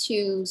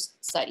 1992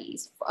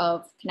 studies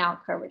of canal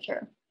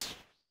curvature.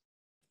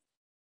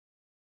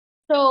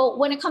 So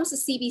when it comes to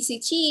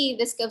CBCT,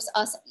 this gives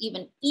us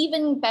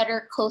even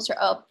better, closer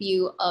up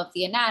view of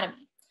the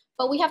anatomy.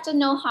 But we have to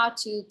know how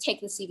to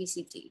take the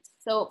CBCT.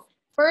 So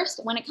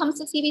first, when it comes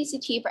to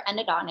CBCT for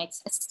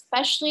endodontics,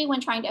 especially when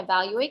trying to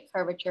evaluate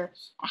curvature,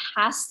 it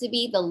has to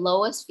be the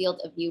lowest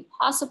field of view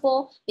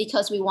possible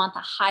because we want the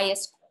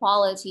highest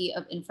quality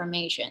of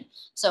information.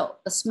 So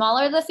the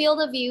smaller the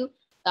field of view,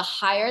 the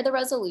higher the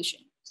resolution.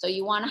 So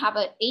you want to have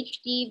an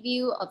HD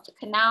view of the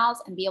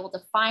canals and be able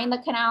to find the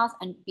canals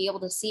and be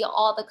able to see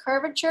all the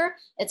curvature.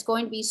 It's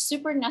going to be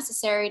super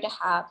necessary to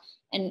have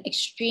an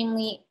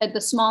extremely, the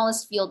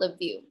smallest field of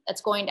view. That's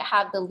going to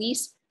have the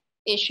least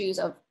issues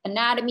of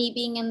anatomy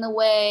being in the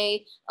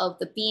way, of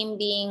the beam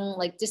being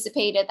like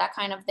dissipated, that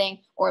kind of thing,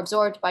 or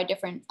absorbed by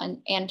different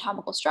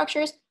anatomical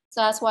structures. So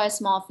that's why a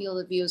small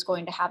field of view is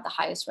going to have the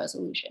highest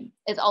resolution.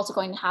 It's also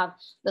going to have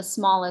the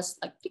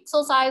smallest like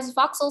pixel size,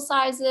 voxel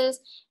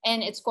sizes,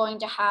 and it's going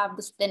to have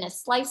the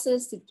thinnest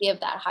slices to give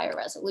that higher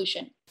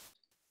resolution.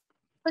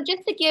 So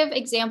just to give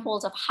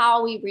examples of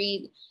how we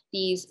read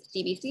these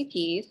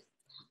CBCTs,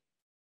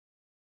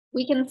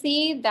 we can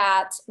see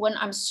that when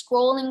I'm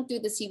scrolling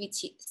through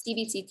the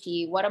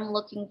CBCT, what I'm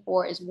looking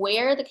for is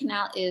where the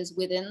canal is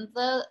within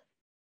the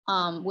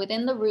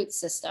root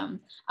system.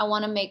 I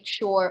want to make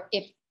sure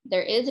if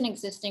there is an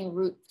existing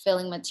root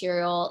filling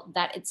material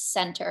that it's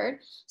centered.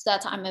 So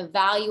that's I'm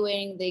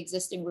evaluating the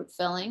existing root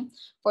filling.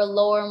 For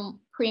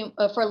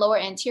lower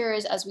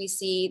anteriors, as we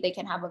see, they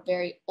can have a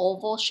very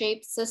oval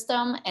shaped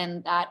system,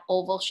 and that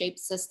oval shaped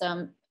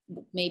system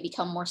may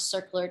become more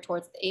circular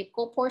towards the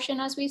apical portion,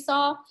 as we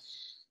saw.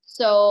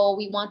 So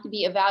we want to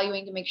be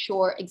evaluating to make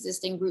sure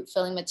existing root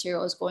filling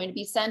material is going to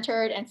be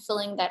centered and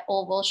filling that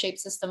oval shaped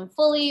system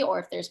fully, or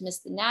if there's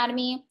missed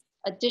anatomy.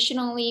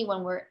 Additionally,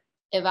 when we're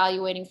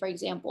evaluating, for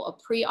example,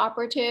 a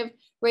preoperative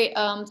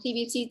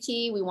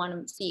CBCT, we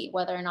want to see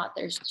whether or not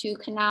there's 2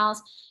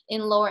 canals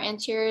in lower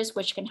anteriors,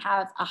 which can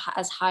have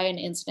as high an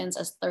incidence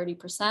as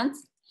 30%.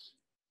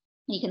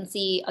 You can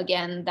see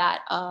again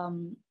that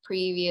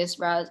previous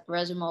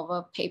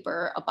Razumova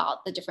paper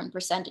about the different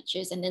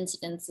percentages and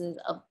incidences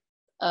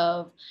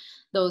of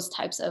those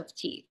types of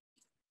teeth.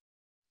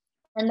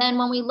 And then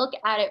when we look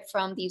at it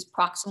from these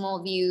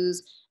proximal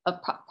views of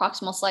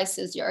proximal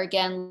slices, you're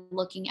again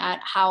looking at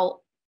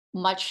how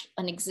much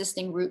an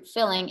existing root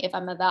filling, if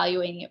I'm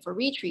evaluating it for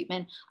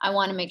retreatment, I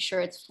want to make sure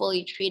it's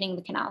fully treating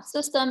the canal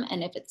system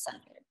and if it's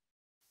centered.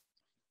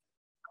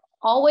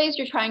 Always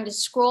you're trying to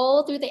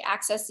scroll through the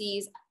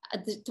axes,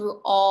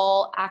 through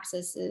all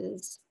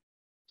axes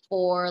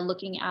for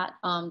looking at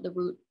the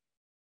root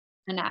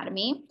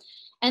anatomy.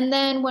 And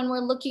then when we're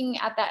looking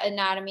at that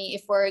anatomy,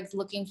 if we're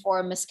looking for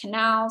a missed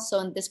canal,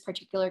 so in this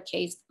particular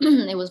case,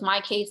 it was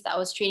my case that I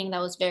was treating that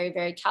was very,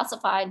 very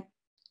calcified.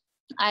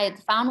 I had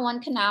found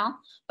 1 canal,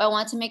 but I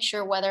wanted to make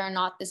sure whether or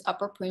not this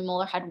upper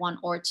premolar had 1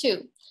 or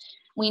 2.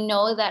 We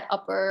know that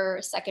upper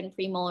second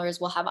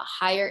premolars will have a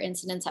higher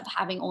incidence of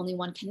having only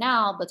 1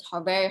 canal, but it's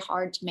very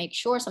hard to make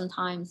sure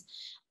sometimes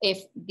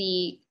if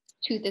the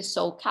tooth is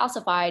so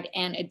calcified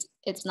and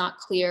it's not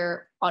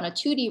clear on a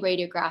 2D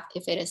radiograph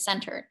if it is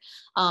centered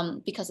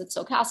because it's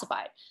so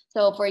calcified.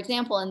 So for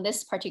example, in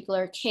this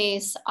particular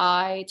case,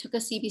 I took a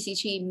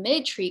CBCT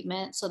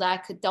mid-treatment so that I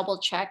could double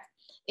check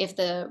if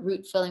the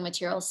root filling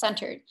material is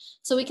centered.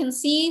 So we can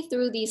see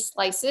through these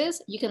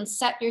slices, you can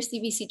set your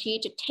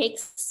CBCT to take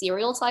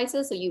serial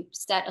slices. So you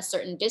set a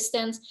certain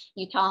distance,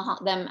 you tell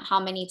them how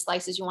many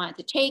slices you want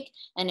it to take,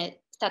 and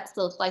it sets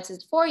those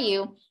slices for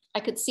you. I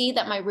could see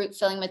that my root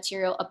filling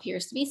material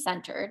appears to be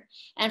centered.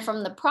 And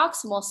from the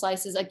proximal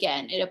slices,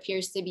 again, it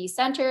appears to be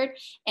centered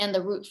and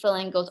the root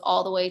filling goes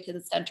all the way to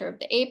the center of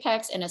the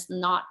apex and it's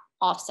not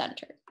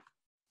off-centered.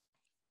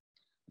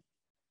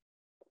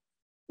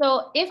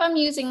 So if I'm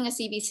using a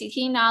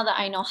CBCT now that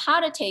I know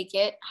how to take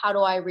it, how do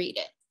I read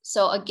it?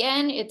 So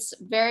again, it's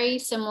very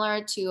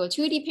similar to a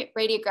 2D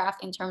radiograph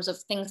in terms of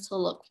things to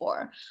look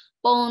for.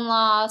 Bone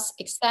loss,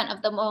 extent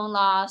of the bone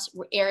loss,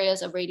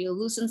 areas of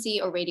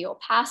radiolucency or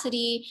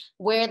radiopacity,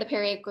 where the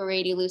periapical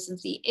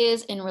radiolucency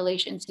is in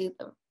relation to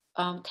the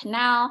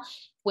canal.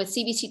 With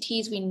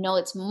CBCTs, we know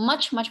it's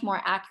much, much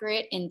more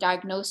accurate in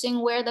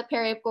diagnosing where the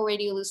periapical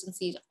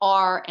radiolucencies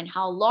are and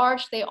how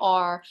large they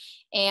are.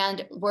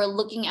 And we're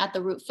looking at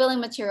the root filling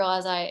material,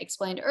 as I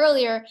explained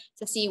earlier,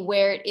 to see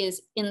where it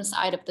is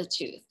inside of the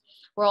tooth.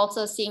 We're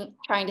also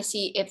trying to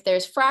see if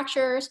there's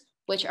fractures,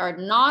 which are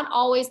not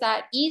always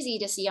that easy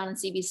to see on a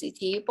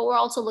CBCT, but we're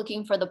also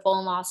looking for the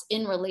bone loss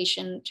in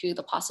relation to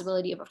the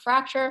possibility of a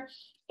fracture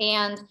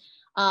and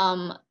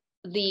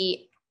the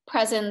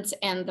presence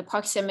and the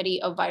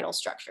proximity of vital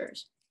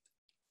structures.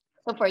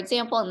 So for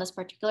example, in this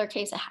particular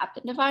case, I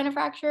happened to find a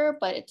fracture,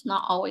 but it's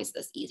not always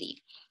this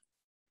easy.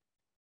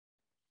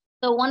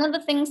 So one of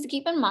the things to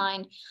keep in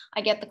mind,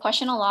 I get the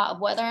question a lot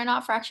of whether or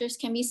not fractures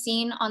can be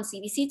seen on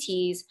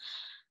CBCTs.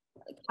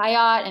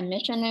 Hayat and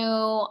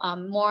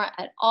Michanu, Moore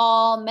et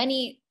al.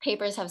 Many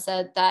papers have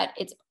said that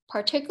it's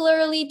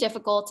particularly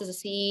difficult to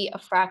see a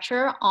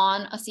fracture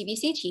on a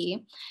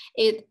CBCT.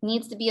 It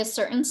needs to be a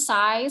certain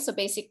size. So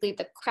basically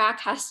the crack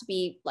has to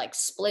be like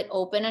split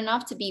open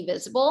enough to be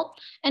visible.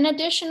 And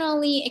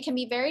additionally, it can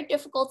be very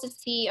difficult to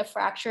see a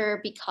fracture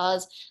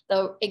because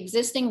the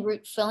existing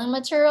root filling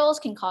materials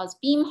can cause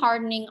beam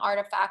hardening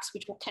artifacts,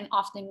 which can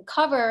often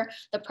cover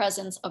the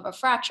presence of a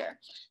fracture.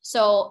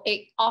 So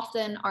it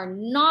often are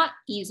not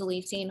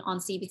easily seen on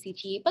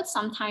CBCT, but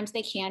sometimes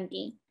they can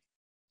be.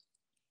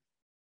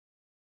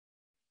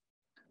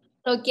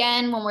 So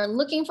again, when we're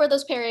looking for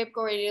those periapical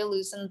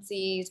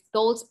radiolucencies,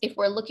 if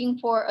we're looking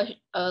for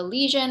a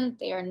lesion,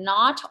 they are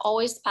not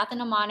always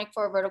pathognomonic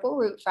for a vertical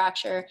root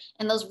fracture,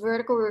 and those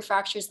vertical root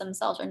fractures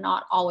themselves are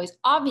not always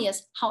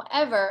obvious.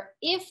 However,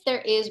 if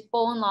there is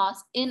bone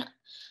loss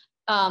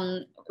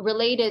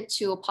related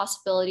to a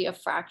possibility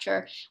of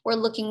fracture, we're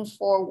looking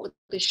for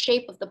the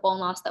shape of the bone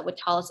loss that would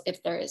tell us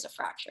if there is a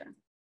fracture.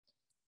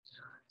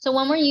 So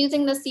when we're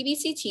using the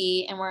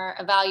CBCT and we're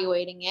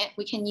evaluating it,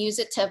 we can use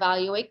it to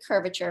evaluate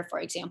curvature, for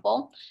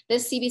example.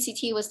 This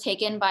CBCT was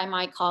taken by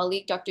my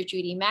colleague, Dr.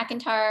 Judy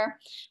McIntyre.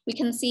 We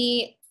can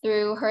see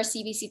through her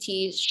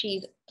CBCT,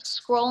 she's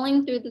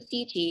scrolling through the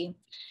CT.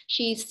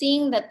 She's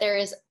seeing that there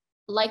is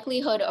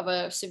likelihood of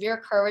a severe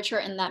curvature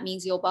in that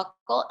mesial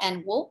buccal,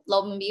 and lo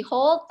and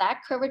behold, that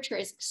curvature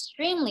is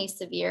extremely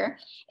severe.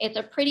 It's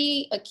a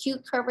pretty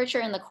acute curvature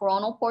in the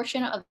coronal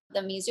portion of the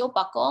mesial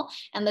buccal,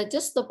 and the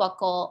distal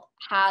buccal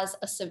has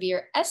a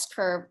severe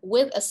S-curve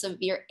with a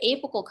severe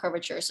apical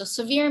curvature. So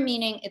severe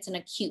meaning it's an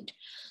acute.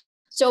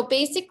 So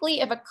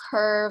basically, if a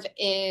curve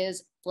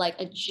is like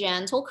a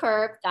gentle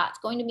curve, that's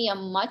going to be a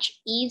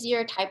much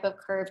easier type of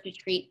curve to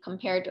treat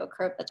compared to a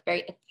curve that's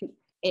very acute.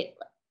 it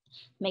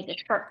make a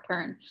sharp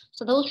turn.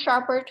 So those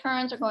sharper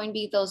turns are going to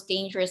be those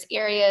dangerous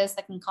areas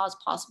that can cause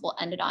possible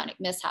endodontic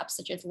mishaps,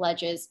 such as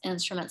ledges,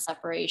 instrument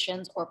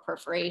separations, or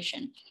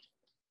perforation.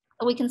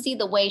 So we can see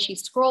the way she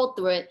scrolled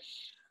through it.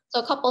 So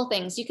a couple of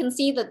things. You can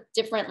see the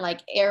different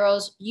like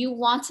arrows. You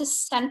want to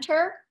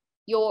center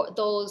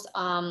those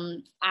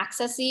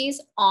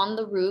accesses on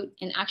the root,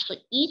 and actually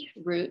each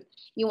root,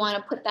 you want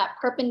to put that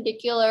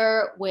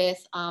perpendicular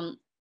with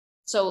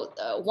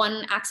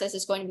one axis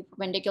is going to be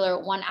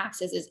perpendicular, one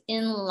axis is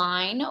in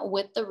line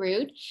with the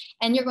root,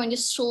 and you're going to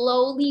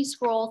slowly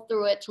scroll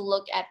through it to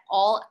look at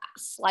all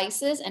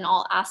slices and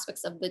all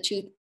aspects of the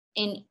tooth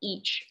in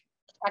each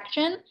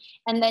section.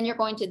 And then you're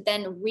going to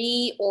then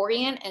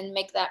reorient and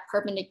make that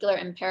perpendicular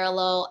and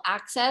parallel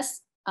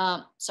axes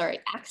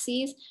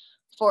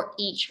for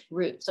each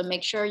root. So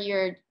make sure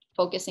you're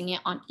focusing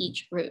it on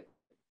each root.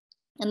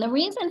 And the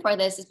reason for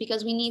this is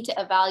because we need to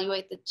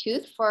evaluate the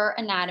tooth for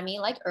anatomy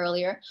like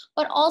earlier,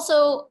 but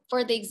also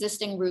for the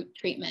existing root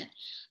treatment.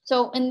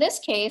 So in this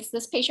case,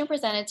 this patient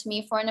presented to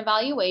me for an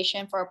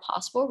evaluation for a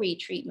possible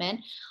retreatment.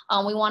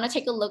 We want to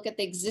take a look at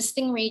the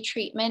existing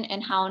retreatment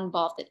and how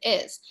involved it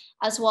is,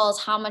 as well as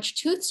how much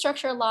tooth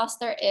structure loss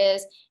there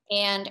is,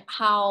 and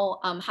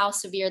how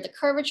severe the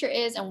curvature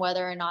is, and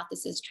whether or not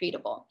this is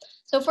treatable.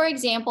 So for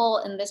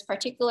example, in this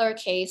particular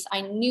case,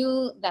 I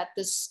knew that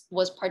this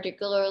was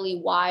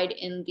particularly wide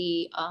in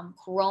the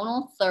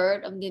coronal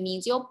third of the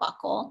mesial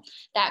buccal.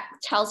 That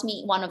tells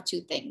me one of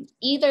two things.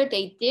 Either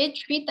they did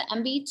treat the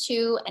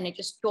MB2 and it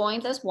just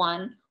joins as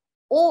one,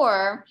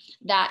 or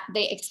that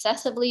they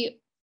excessively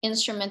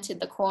instrumented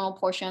the coronal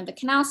portion of the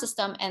canal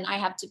system, and I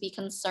have to be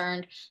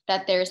concerned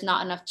that there's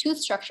not enough tooth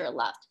structure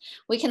left.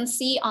 We can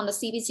see on the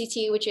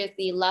CBCT, which is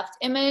the left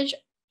image,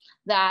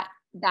 that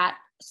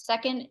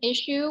second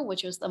issue,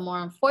 which was the more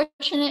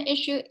unfortunate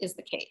issue, is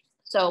the case.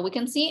 So we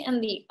can see in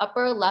the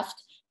upper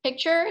left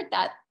picture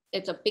that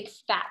it's a big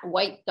fat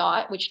white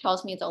dot, which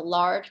tells me it's a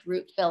large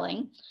root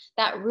filling.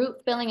 That root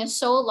filling is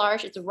so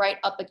large, it's right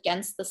up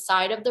against the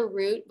side of the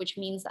root, which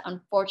means that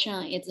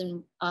unfortunately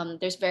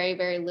there's very,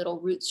 very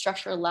little root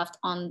structure left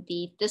on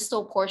the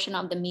distal portion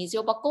of the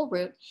mesiobuccal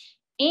root.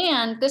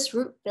 And this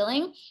root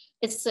filling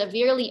is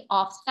severely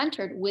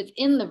off-centered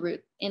within the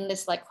root in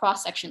this like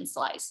cross-section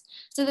slice.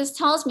 So this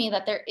tells me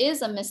that there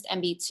is a missed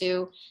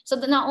MB2. So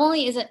that not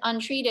only is it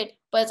untreated,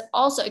 but it's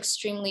also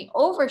extremely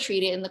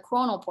overtreated in the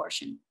coronal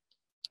portion.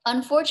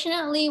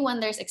 Unfortunately, when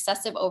there's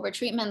excessive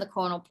overtreatment in the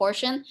coronal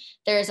portion,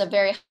 there's a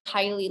very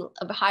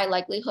high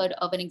likelihood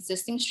of an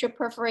existing strip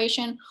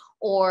perforation,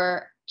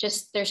 or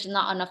just there's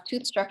not enough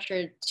tooth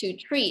structure to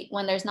treat.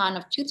 When there's not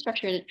enough tooth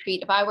structure to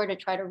treat, if I were to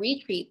try to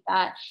retreat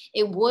that,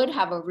 it would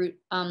have a root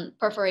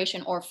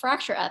perforation or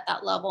fracture at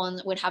that level, and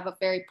it would have a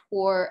very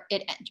poor,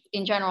 it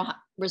in general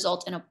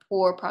result in a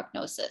poor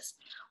prognosis,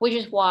 which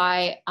is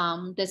why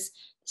this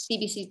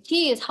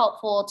CBCT is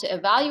helpful to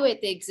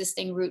evaluate the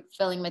existing root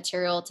filling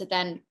material to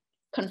then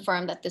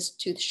confirm that this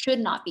tooth should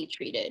not be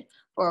treated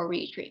for a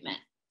retreatment.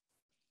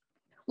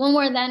 When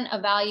we're then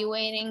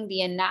evaluating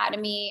the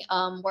anatomy,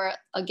 we're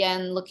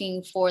again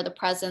looking for the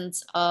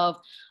presence of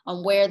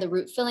where the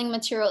root filling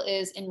material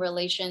is in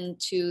relation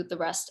to the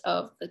rest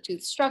of the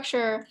tooth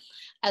structure,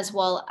 as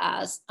well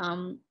as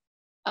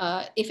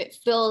if it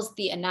fills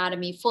the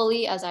anatomy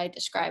fully, as I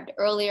described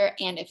earlier,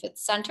 and if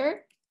it's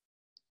centered.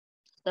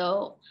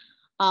 So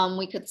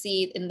we could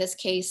see in this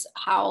case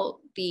how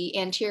the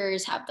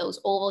anteriors have those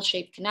oval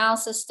shaped canal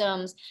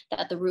systems,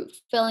 that the root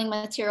filling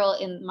material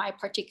in my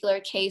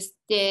particular case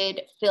did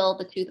fill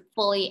the tooth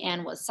fully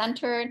and was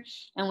centered.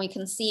 And we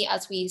can see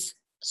as we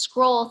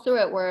scroll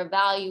through it, we're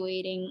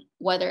evaluating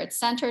whether it's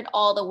centered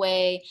all the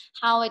way,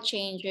 how it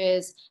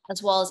changes,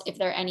 as well as if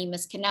there are any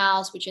missed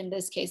canals, which in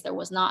this case, there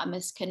was not a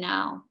missed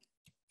canal.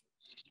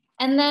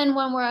 And then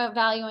when we're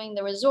evaluating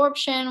the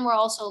resorption, we're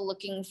also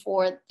looking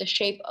for the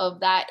shape of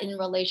that in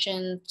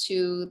relation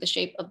to the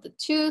shape of the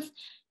tooth,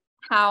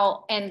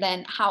 and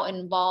then how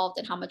involved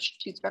and how much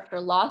tooth structure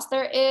loss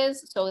there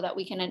is, so that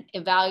we can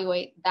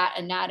evaluate that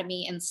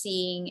anatomy and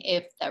seeing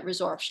if that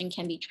resorption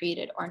can be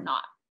treated or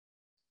not.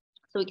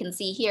 So we can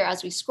see here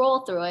as we scroll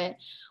through it,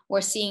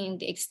 we're seeing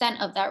the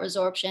extent of that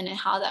resorption and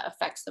how that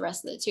affects the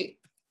rest of the tooth.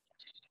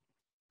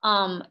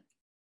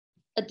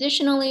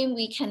 Additionally,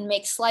 we can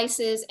make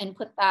slices and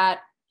put that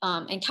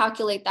and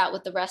calculate that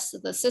with the rest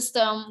of the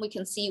system. We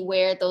can see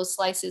where those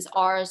slices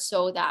are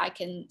so that I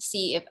can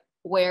see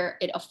where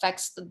it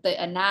affects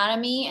the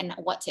anatomy and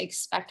what to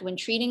expect when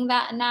treating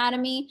that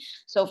anatomy.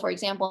 So for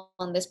example,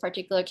 in this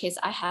particular case,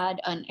 I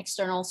had an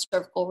external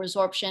cervical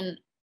resorption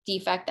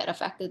defect that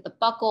affected the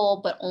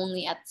buccal, but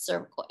only at the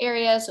cervical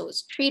area, so it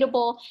was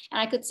treatable. And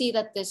I could see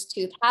that this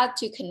tooth had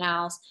 2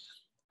 canals,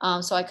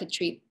 so I could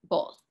treat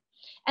both.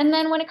 And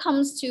then when it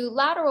comes to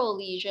lateral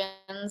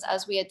lesions,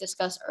 as we had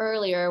discussed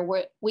earlier,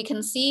 we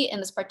can see in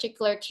this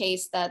particular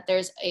case that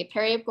there's a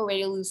periapical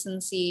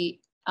radiolucency,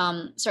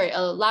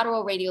 a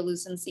lateral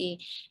radiolucency,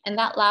 and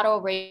that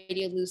lateral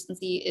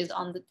radiolucency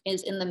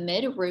is in the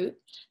mid root.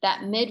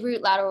 That mid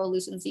root lateral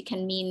lucency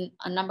can mean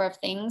a number of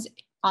things.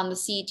 on the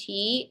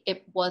CT,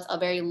 it was a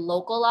very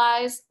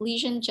localized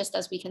lesion, just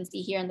as we can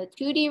see here in the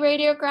 2D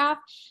radiograph.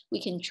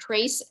 We can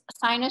trace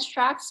sinus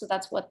tracts, so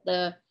that's what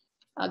the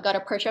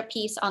gutta percha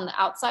piece on the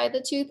outside of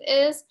the tooth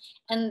is.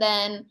 And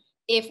then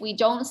if we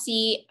don't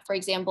see, for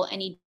example,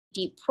 any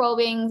deep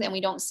probings and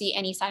we don't see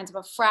any signs of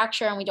a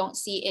fracture and we don't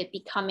see it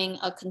becoming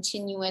a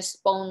continuous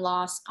bone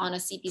loss on a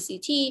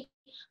CBCT,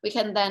 we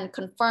can then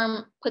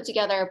confirm, put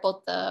together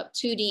both the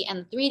 2D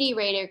and 3D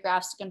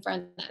radiographs to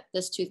confirm that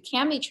this tooth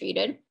can be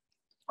treated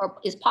or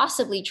is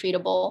possibly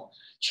treatable,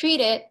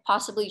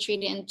 possibly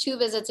treat it in 2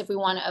 visits if we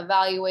want to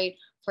evaluate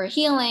for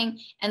healing.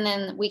 And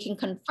then we can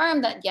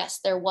confirm that, yes,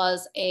 there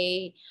was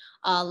a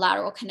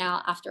lateral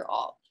canal after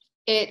all.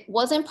 It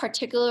wasn't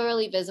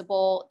particularly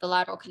visible, the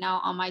lateral canal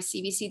on my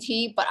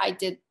CBCT, but I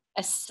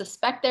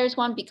suspect there's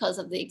one because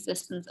of the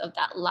existence of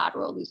that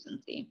lateral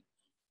lucency.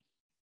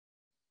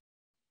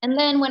 And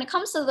then when it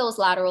comes to those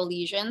lateral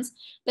lesions,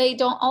 they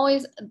don't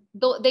always,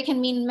 they can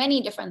mean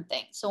many different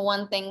things. So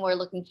one thing we're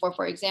looking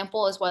for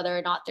example, is whether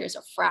or not there's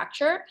a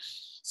fracture.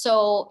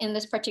 So in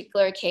this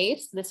particular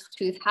case, this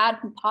tooth had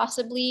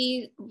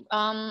possibly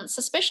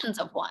suspicions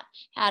of one,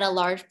 had a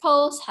large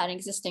post, had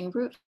existing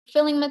root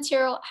filling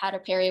material, had a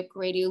periapical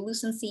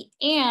radiolucency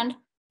and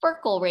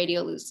furcal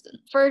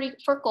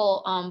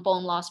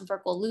bone loss and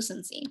furcal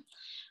lucency.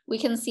 We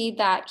can see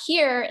that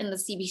here in the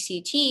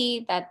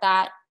CBCT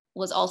that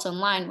was also in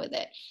line with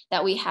it,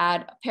 that we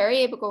had a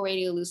periapical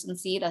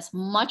radiolucency that's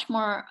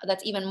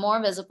even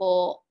more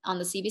visible on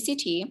the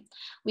CBCT.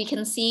 We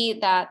can see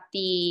that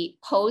the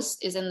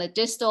post is in the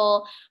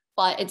distal,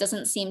 but it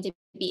doesn't seem to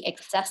be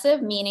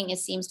excessive, meaning it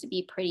seems to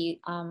be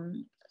pretty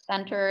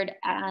centered.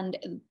 And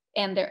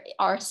there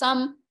are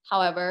some,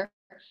 however,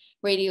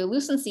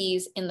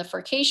 radiolucencies in the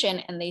furcation,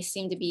 and they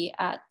seem to be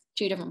at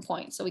 2 different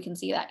points. So we can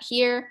see that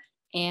here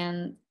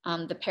and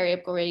the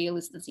periapical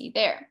radiolucency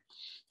there.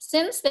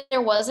 Since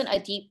there wasn't a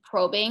deep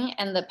probing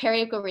and the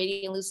periapical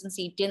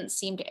radiolucency didn't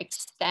seem to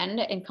extend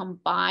and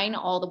combine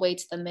all the way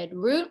to the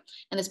mid-root,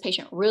 and this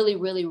patient really,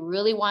 really,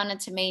 really wanted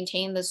to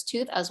maintain this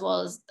tooth, as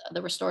well as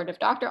the restorative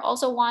doctor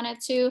also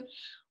wanted to,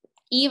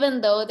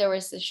 even though there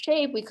was this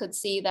shape, we could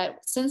see that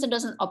since it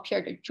doesn't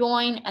appear to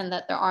join and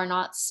that there are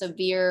not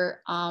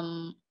severe,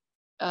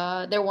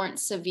 there weren't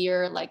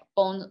severe like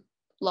bone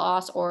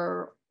loss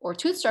or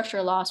tooth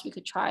structure loss, we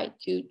could try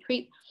to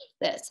treat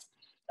this.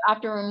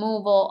 After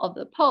removal of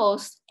the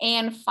post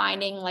and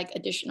finding like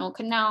additional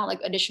canal, like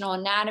additional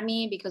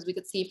anatomy, because we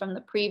could see from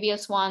the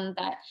previous one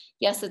that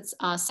yes, it's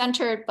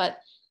centered, but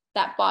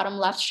that bottom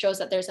left shows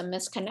that there's a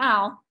missed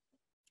canal.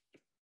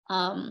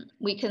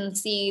 We can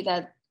see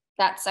that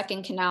that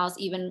second canal is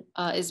even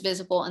is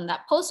visible in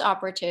that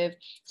post-operative.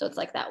 So it's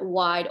like that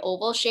wide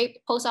oval shaped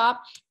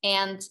post-op,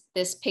 and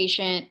this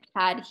patient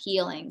had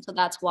healing. So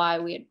that's why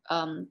we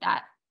had,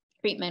 that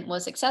treatment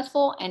was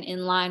successful and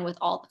in line with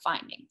all the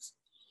findings.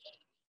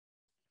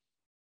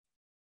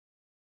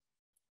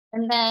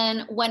 And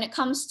then when it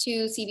comes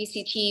to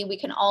CBCT, we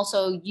can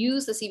also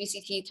use the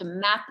CBCT to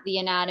map the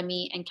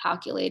anatomy and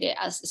calculate it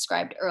as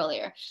described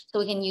earlier. So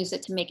we can use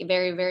it to make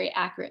very, very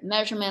accurate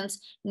measurements,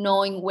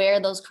 knowing where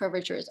those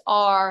curvatures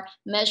are,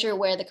 measure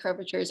where the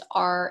curvatures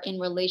are in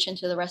relation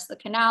to the rest of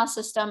the canal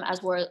system,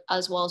 as well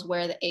as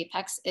where the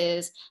apex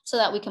is, so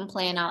that we can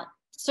plan out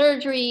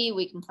surgery,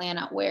 we can plan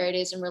out where it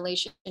is in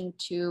relation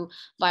to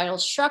vital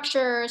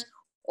structures,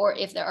 or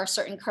if there are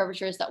certain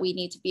curvatures that we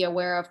need to be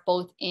aware of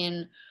both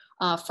in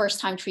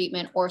first-time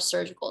treatment or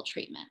surgical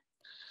treatment.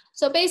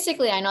 So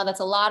basically, I know that's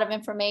a lot of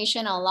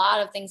information, a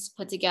lot of things to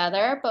put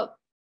together, but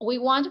we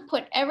want to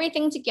put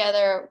everything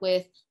together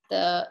with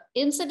the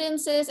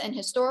incidences and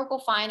historical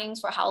findings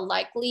for how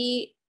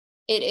likely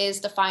it is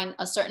to find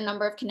a certain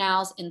number of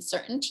canals in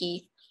certain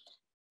teeth.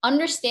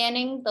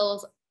 Understanding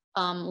those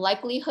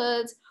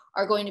likelihoods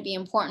are going to be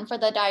important for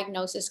the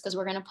diagnosis, because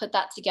we're going to put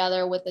that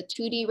together with the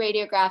 2D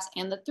radiographs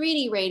and the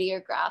 3D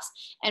radiographs.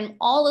 And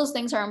all those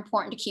things are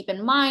important to keep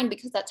in mind,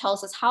 because that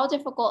tells us how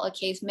difficult a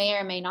case may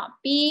or may not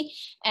be.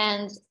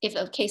 And if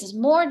a case is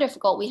more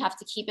difficult, we have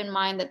to keep in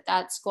mind that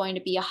that's going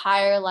to be a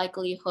higher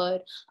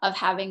likelihood of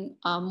having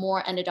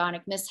more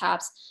endodontic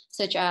mishaps,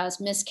 such as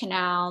missed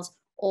canals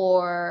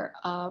or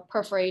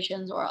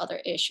perforations or other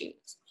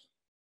issues.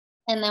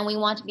 And then we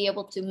want to be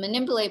able to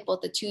manipulate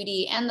both the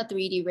 2D and the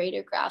 3D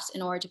radiographs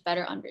in order to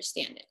better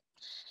understand it.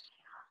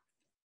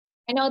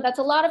 I know that's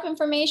a lot of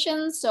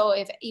information, so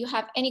if you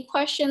have any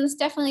questions,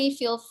 definitely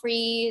feel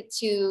free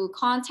to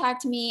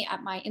contact me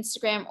at my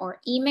Instagram or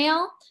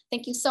email.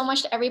 Thank you so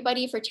much to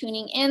everybody for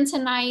tuning in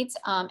tonight.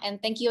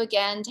 And thank you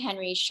again to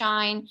Henry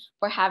Schein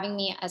for having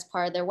me as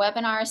part of their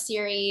webinar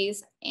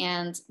series.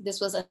 And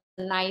this was a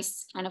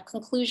nice kind of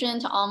conclusion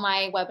to all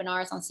my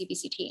webinars on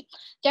CBCT.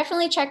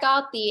 Definitely check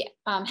out the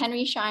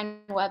Henry Schein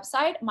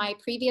website, my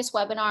previous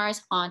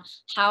webinars on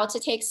how to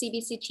take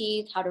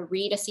CBCT, how to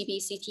read a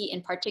CBCT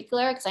in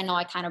particular, because I know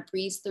I kind of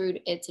breezed through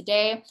it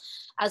today,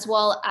 as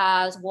well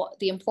as what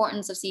the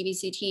importance of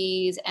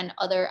CBCTs and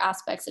other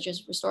aspects such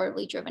as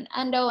restoratively driven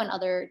endo and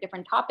other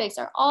different topics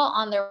are all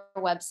on their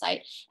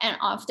website, and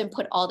often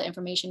put all the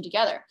information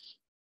together.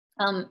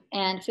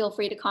 And feel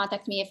free to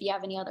contact me if you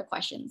have any other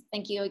questions.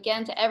 Thank you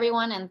again to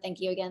everyone, and thank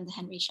you again to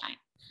Henry Schein.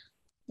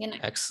 Good night.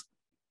 Excellent.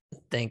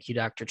 Thank you,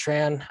 Dr.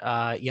 Tran.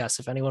 Yes,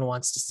 if anyone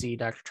wants to see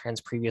Dr.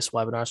 Tran's previous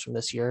webinars from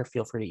this year,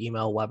 feel free to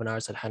email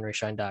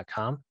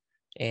webinars@henryschein.com,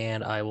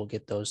 and I will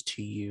get those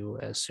to you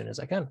as soon as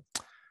I can.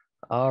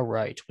 All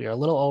right, we are a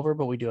little over,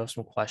 but we do have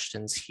some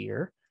questions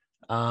here.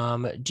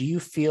 Do you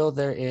feel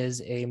there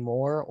is a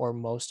more or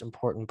most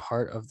important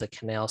part of the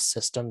canal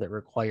system that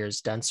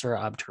requires denser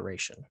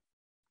obturation?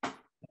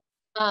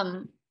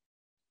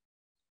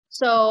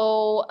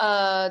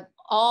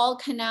 All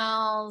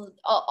canals,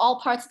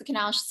 all parts of the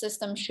canal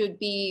system should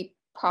be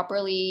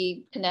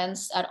properly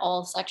condensed at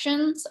all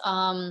sections.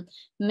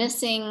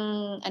 Missing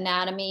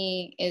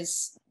anatomy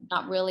is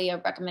not really a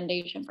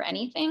recommendation for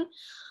anything.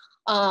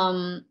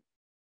 So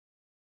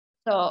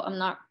I'm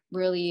not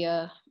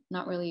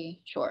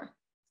really sure.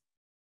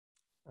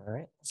 All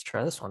right, let's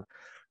try this one.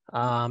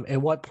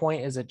 At what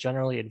point is it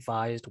generally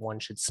advised one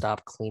should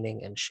stop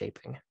cleaning and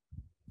shaping?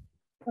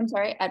 I'm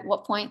sorry, at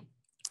what point?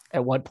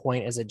 At what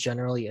point is it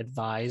generally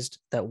advised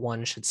that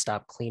one should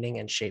stop cleaning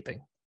and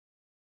shaping?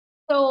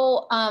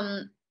 So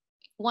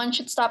one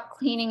should stop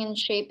cleaning and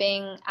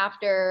shaping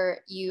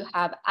after you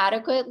have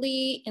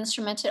adequately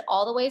instrumented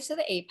all the way to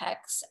the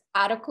apex,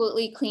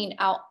 adequately cleaned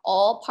out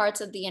all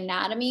parts of the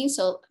anatomy.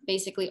 So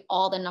basically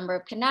all the number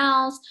of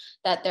canals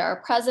that there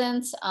are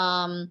present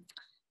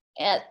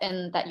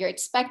and that you're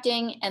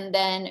expecting, and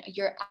then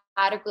you're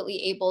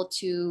adequately able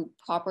to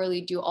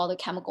properly do all the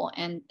chemical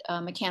and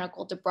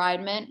mechanical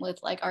debridement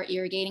with like our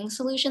irrigating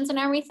solutions and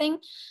everything.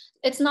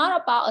 It's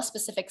not about a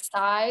specific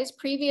size.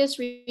 Previous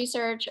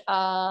research,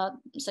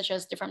 such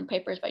as different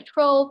papers by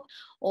Trope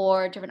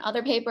or different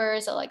other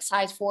papers like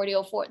size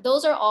 4004,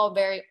 those are all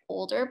very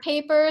older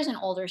papers and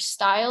older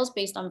styles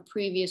based on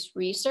previous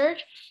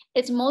research.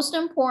 It's most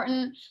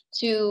important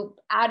to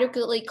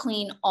adequately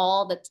clean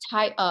all the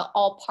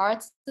all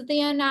parts of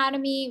the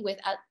anatomy with,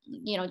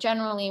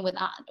 generally with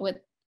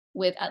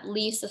at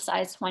least a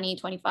size 20,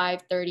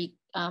 25, 30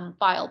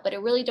 file, but it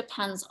really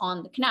depends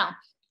on the canal.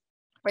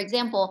 For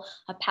example,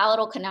 a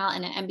palatal canal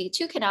and an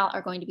MB2 canal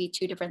are going to be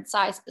two different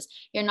sizes.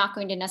 You're not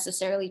going to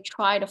necessarily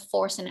try to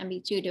force an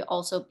MB2 to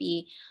also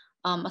be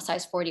a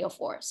size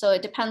 4004. So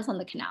it depends on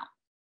the canal.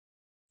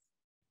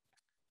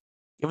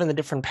 Given the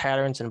different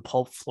patterns in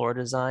pulp floor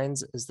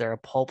designs, is there a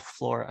pulp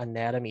floor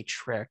anatomy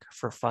trick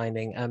for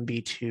finding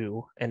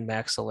MB2 and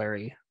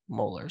maxillary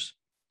molars?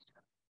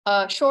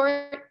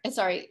 Short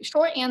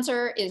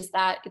answer is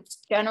that it's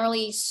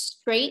generally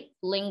straight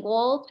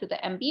lingual to the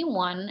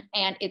MB1,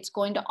 and it's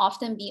going to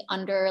often be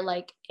under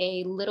like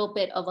a little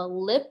bit of a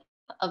lip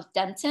of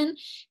dentin.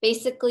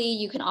 Basically,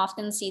 you can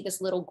often see this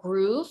little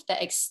groove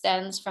that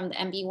extends from the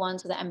MB1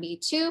 to the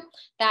MB2.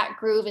 That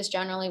groove is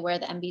generally where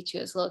the MB2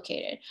 is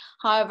located.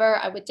 However,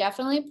 I would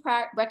definitely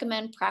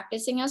recommend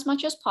practicing as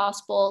much as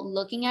possible,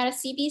 looking at a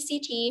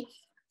CBCT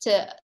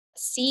to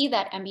see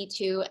that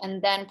MB2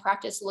 and then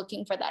practice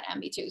looking for that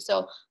MB2.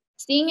 So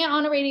seeing it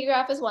on a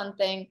radiograph is one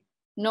thing,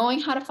 knowing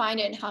how to find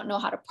it and know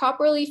how to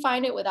properly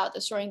find it without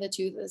destroying the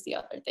tooth is the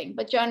other thing.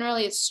 But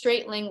generally it's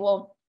straight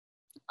lingual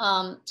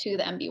to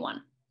the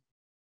MB1.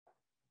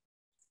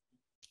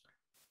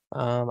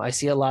 I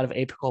see a lot of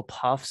apical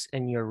puffs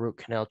in your root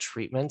canal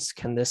treatments.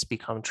 Can this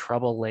become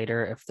trouble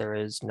later if there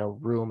is no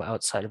room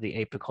outside of the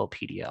apical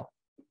PDL?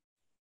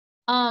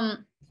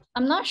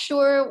 I'm not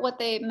sure what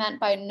they meant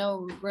by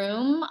no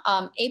room.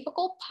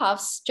 Apical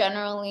puffs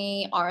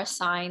generally are a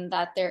sign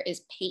that there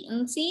is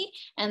patency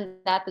and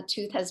that the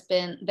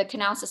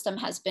canal system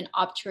has been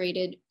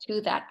obturated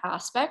to that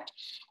aspect,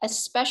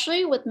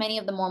 especially with many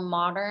of the more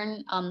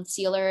modern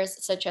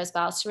sealers, such as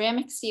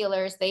bioceramic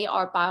sealers. They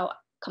are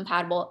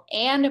biocompatible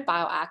and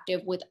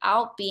bioactive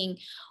without being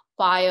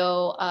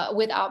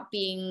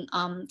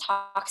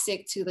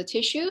toxic to the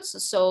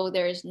tissues. So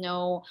there's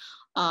no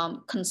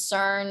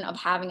concern of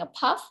having a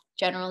puff.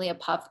 Generally, a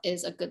puff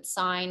is a good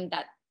sign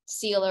that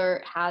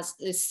sealer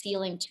is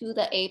sealing to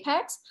the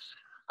apex.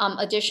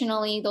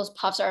 Additionally, those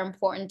puffs are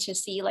important to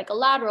see like a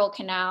lateral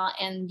canal,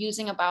 and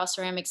using a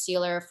bioceramic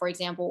sealer, for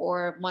example,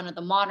 or one of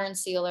the modern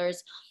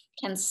sealers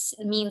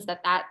means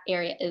that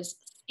area is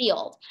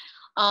sealed.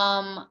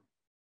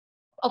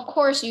 Of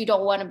course, you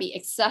don't want to be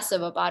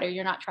excessive about it.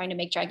 You're not trying to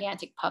make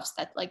gigantic puffs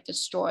that like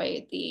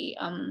destroy the,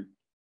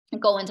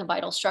 go into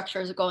vital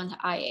structures or go into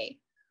IA.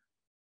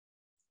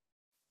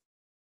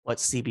 What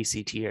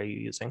CBCT are you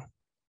using?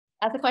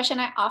 That's a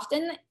question I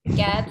often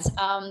get.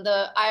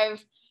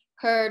 I've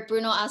heard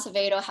Bruno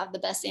Acevedo have the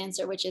best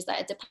answer, which is that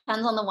it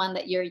depends on the one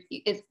that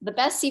the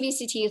best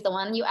CBCT is the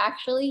one you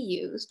actually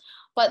use.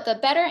 But the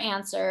better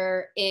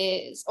answer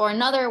is, or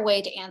another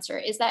way to answer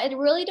is that it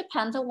really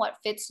depends on what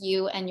fits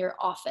you and your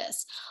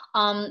office.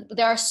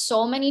 There are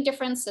so many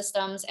different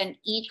systems and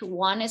each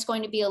one is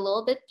going to be a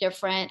little bit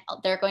different.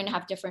 They're going to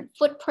have different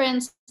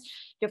footprints.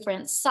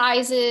 different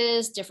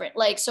sizes, different,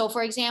 like, so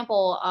for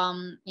example,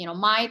 you know,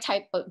 my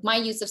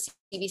use of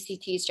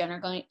CBCT is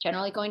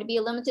generally going to be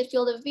a limited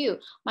field of view.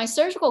 My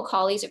surgical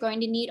colleagues are going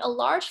to need a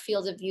large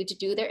field of view to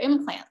do their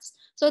implants.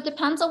 So it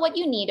depends on what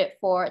you need it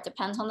for. It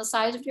depends on the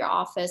size of your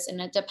office, and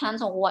it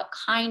depends on what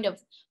kind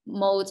of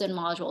modes and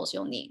modules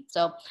you'll need.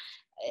 So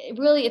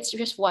really, it's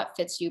just what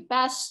fits you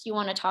best. You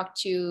want to talk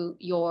to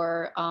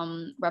your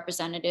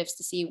representatives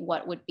to see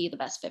what would be the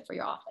best fit for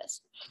your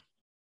office.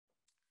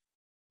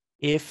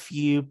 If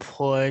you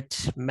put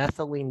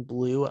methylene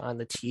blue on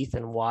the teeth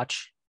and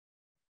watch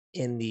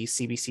in the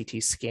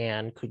CBCT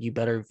scan, could you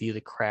better view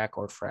the crack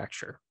or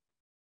fracture?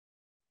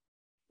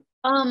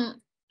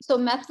 So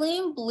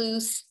methylene blue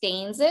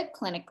stains it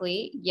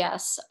clinically,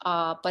 yes,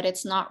 but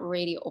it's not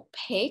really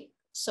opaque,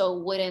 so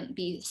wouldn't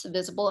be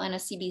visible in a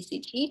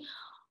CBCT.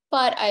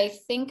 But I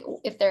think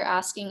if they're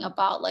asking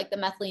about like the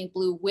methylene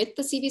blue with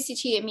the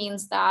CBCT, it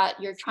means that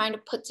you're trying to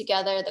put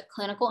together the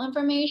clinical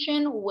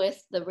information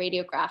with the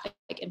radiographic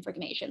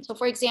information. So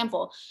for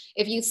example,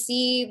 if you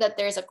see that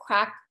there's a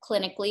crack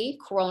clinically,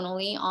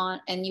 coronally on,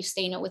 and you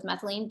stain it with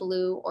methylene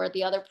blue, or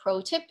the other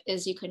pro tip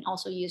is you can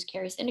also use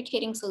caries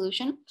indicating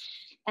solution.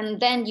 And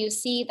then you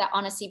see that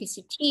on a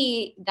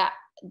CBCT that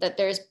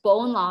there's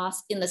bone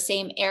loss in the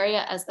same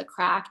area as the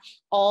crack,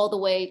 all the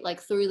way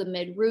like through the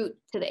mid root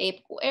to the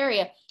apical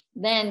area,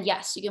 then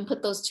yes, you can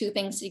put those two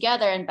things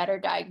together and better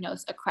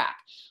diagnose a crack.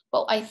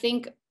 But I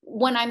think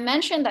when I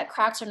mentioned that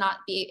cracks are not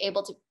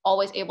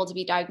always able to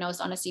be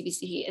diagnosed on a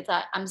CBCT, it's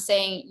that I'm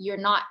saying you're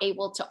not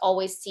able to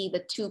always see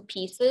the two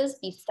pieces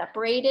be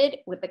separated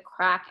with the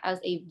crack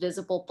as a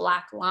visible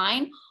black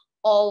line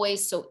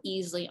always so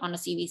easily on a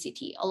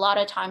CBCT. A lot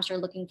of times you're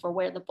looking for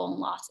where the bone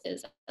loss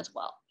is as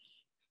well.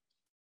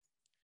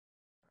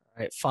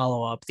 All right,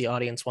 follow up. The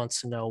audience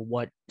wants to know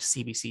what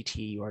CBCT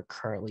you are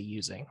currently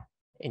using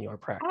in your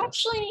practice. I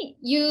actually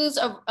use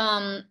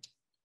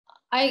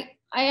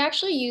I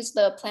actually use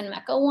the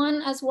Planmeca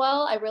one as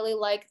well. I really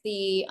like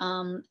the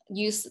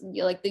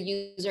the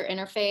user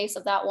interface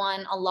of that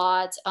one a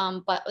lot.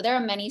 But there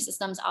are many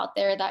systems out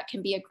there that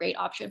can be a great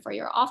option for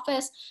your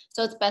office.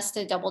 So it's best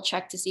to double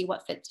check to see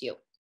what fits you. All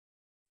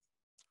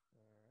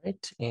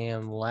right,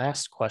 and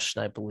last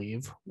question, I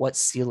believe, what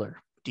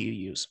sealer do you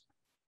use?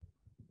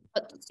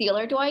 What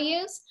sealer do I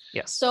use?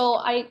 Yes. So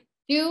I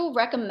do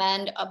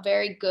recommend a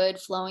very good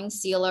flowing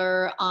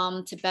sealer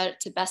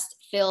to best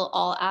fill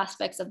all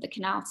aspects of the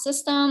canal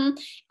system.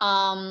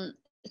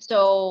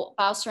 So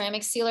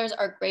bioceramic sealers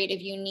are great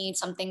if you need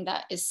something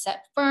that is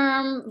set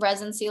firm.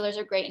 Resin sealers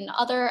are great in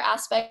other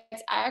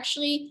aspects. I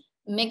actually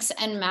mix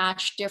and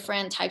match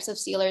different types of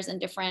sealers in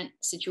different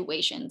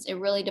situations. It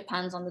really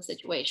depends on the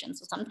situation.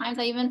 So sometimes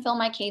I even fill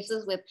my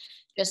cases with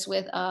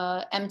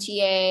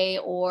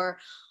MTA or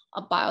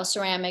a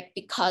bioceramic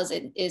because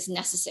it is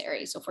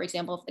necessary. So for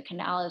example, if the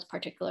canal is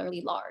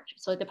particularly large.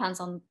 So it depends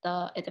on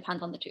the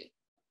tooth.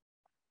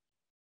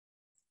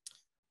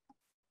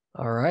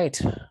 All right.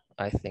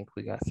 I think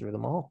we got through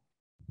them all.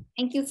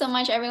 Thank you so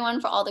much, everyone,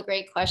 for all the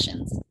great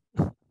questions.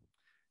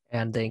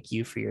 And thank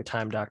you for your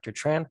time, Dr.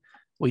 Tran.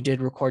 We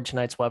did record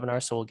tonight's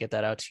webinar, so we'll get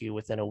that out to you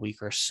within a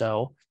week or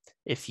so.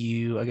 If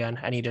you, again,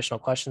 any additional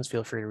questions,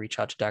 feel free to reach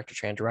out to Dr.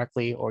 Tran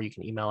directly, or you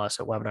can email us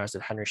at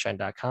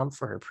webinars@henryschein.com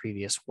for her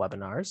previous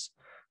webinars.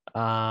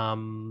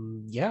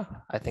 Yeah,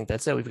 I think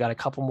that's it. We've got a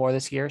couple more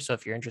this year. So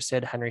if you're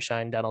interested,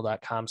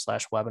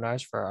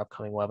 henryscheindental.com/webinars for our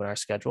upcoming webinar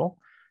schedule.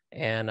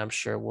 And I'm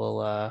sure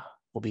we'll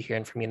be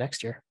hearing from you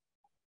next year.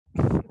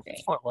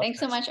 Great. Thanks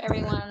so much,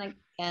 everyone.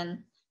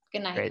 Again,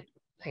 good night. Great.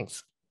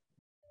 Thanks.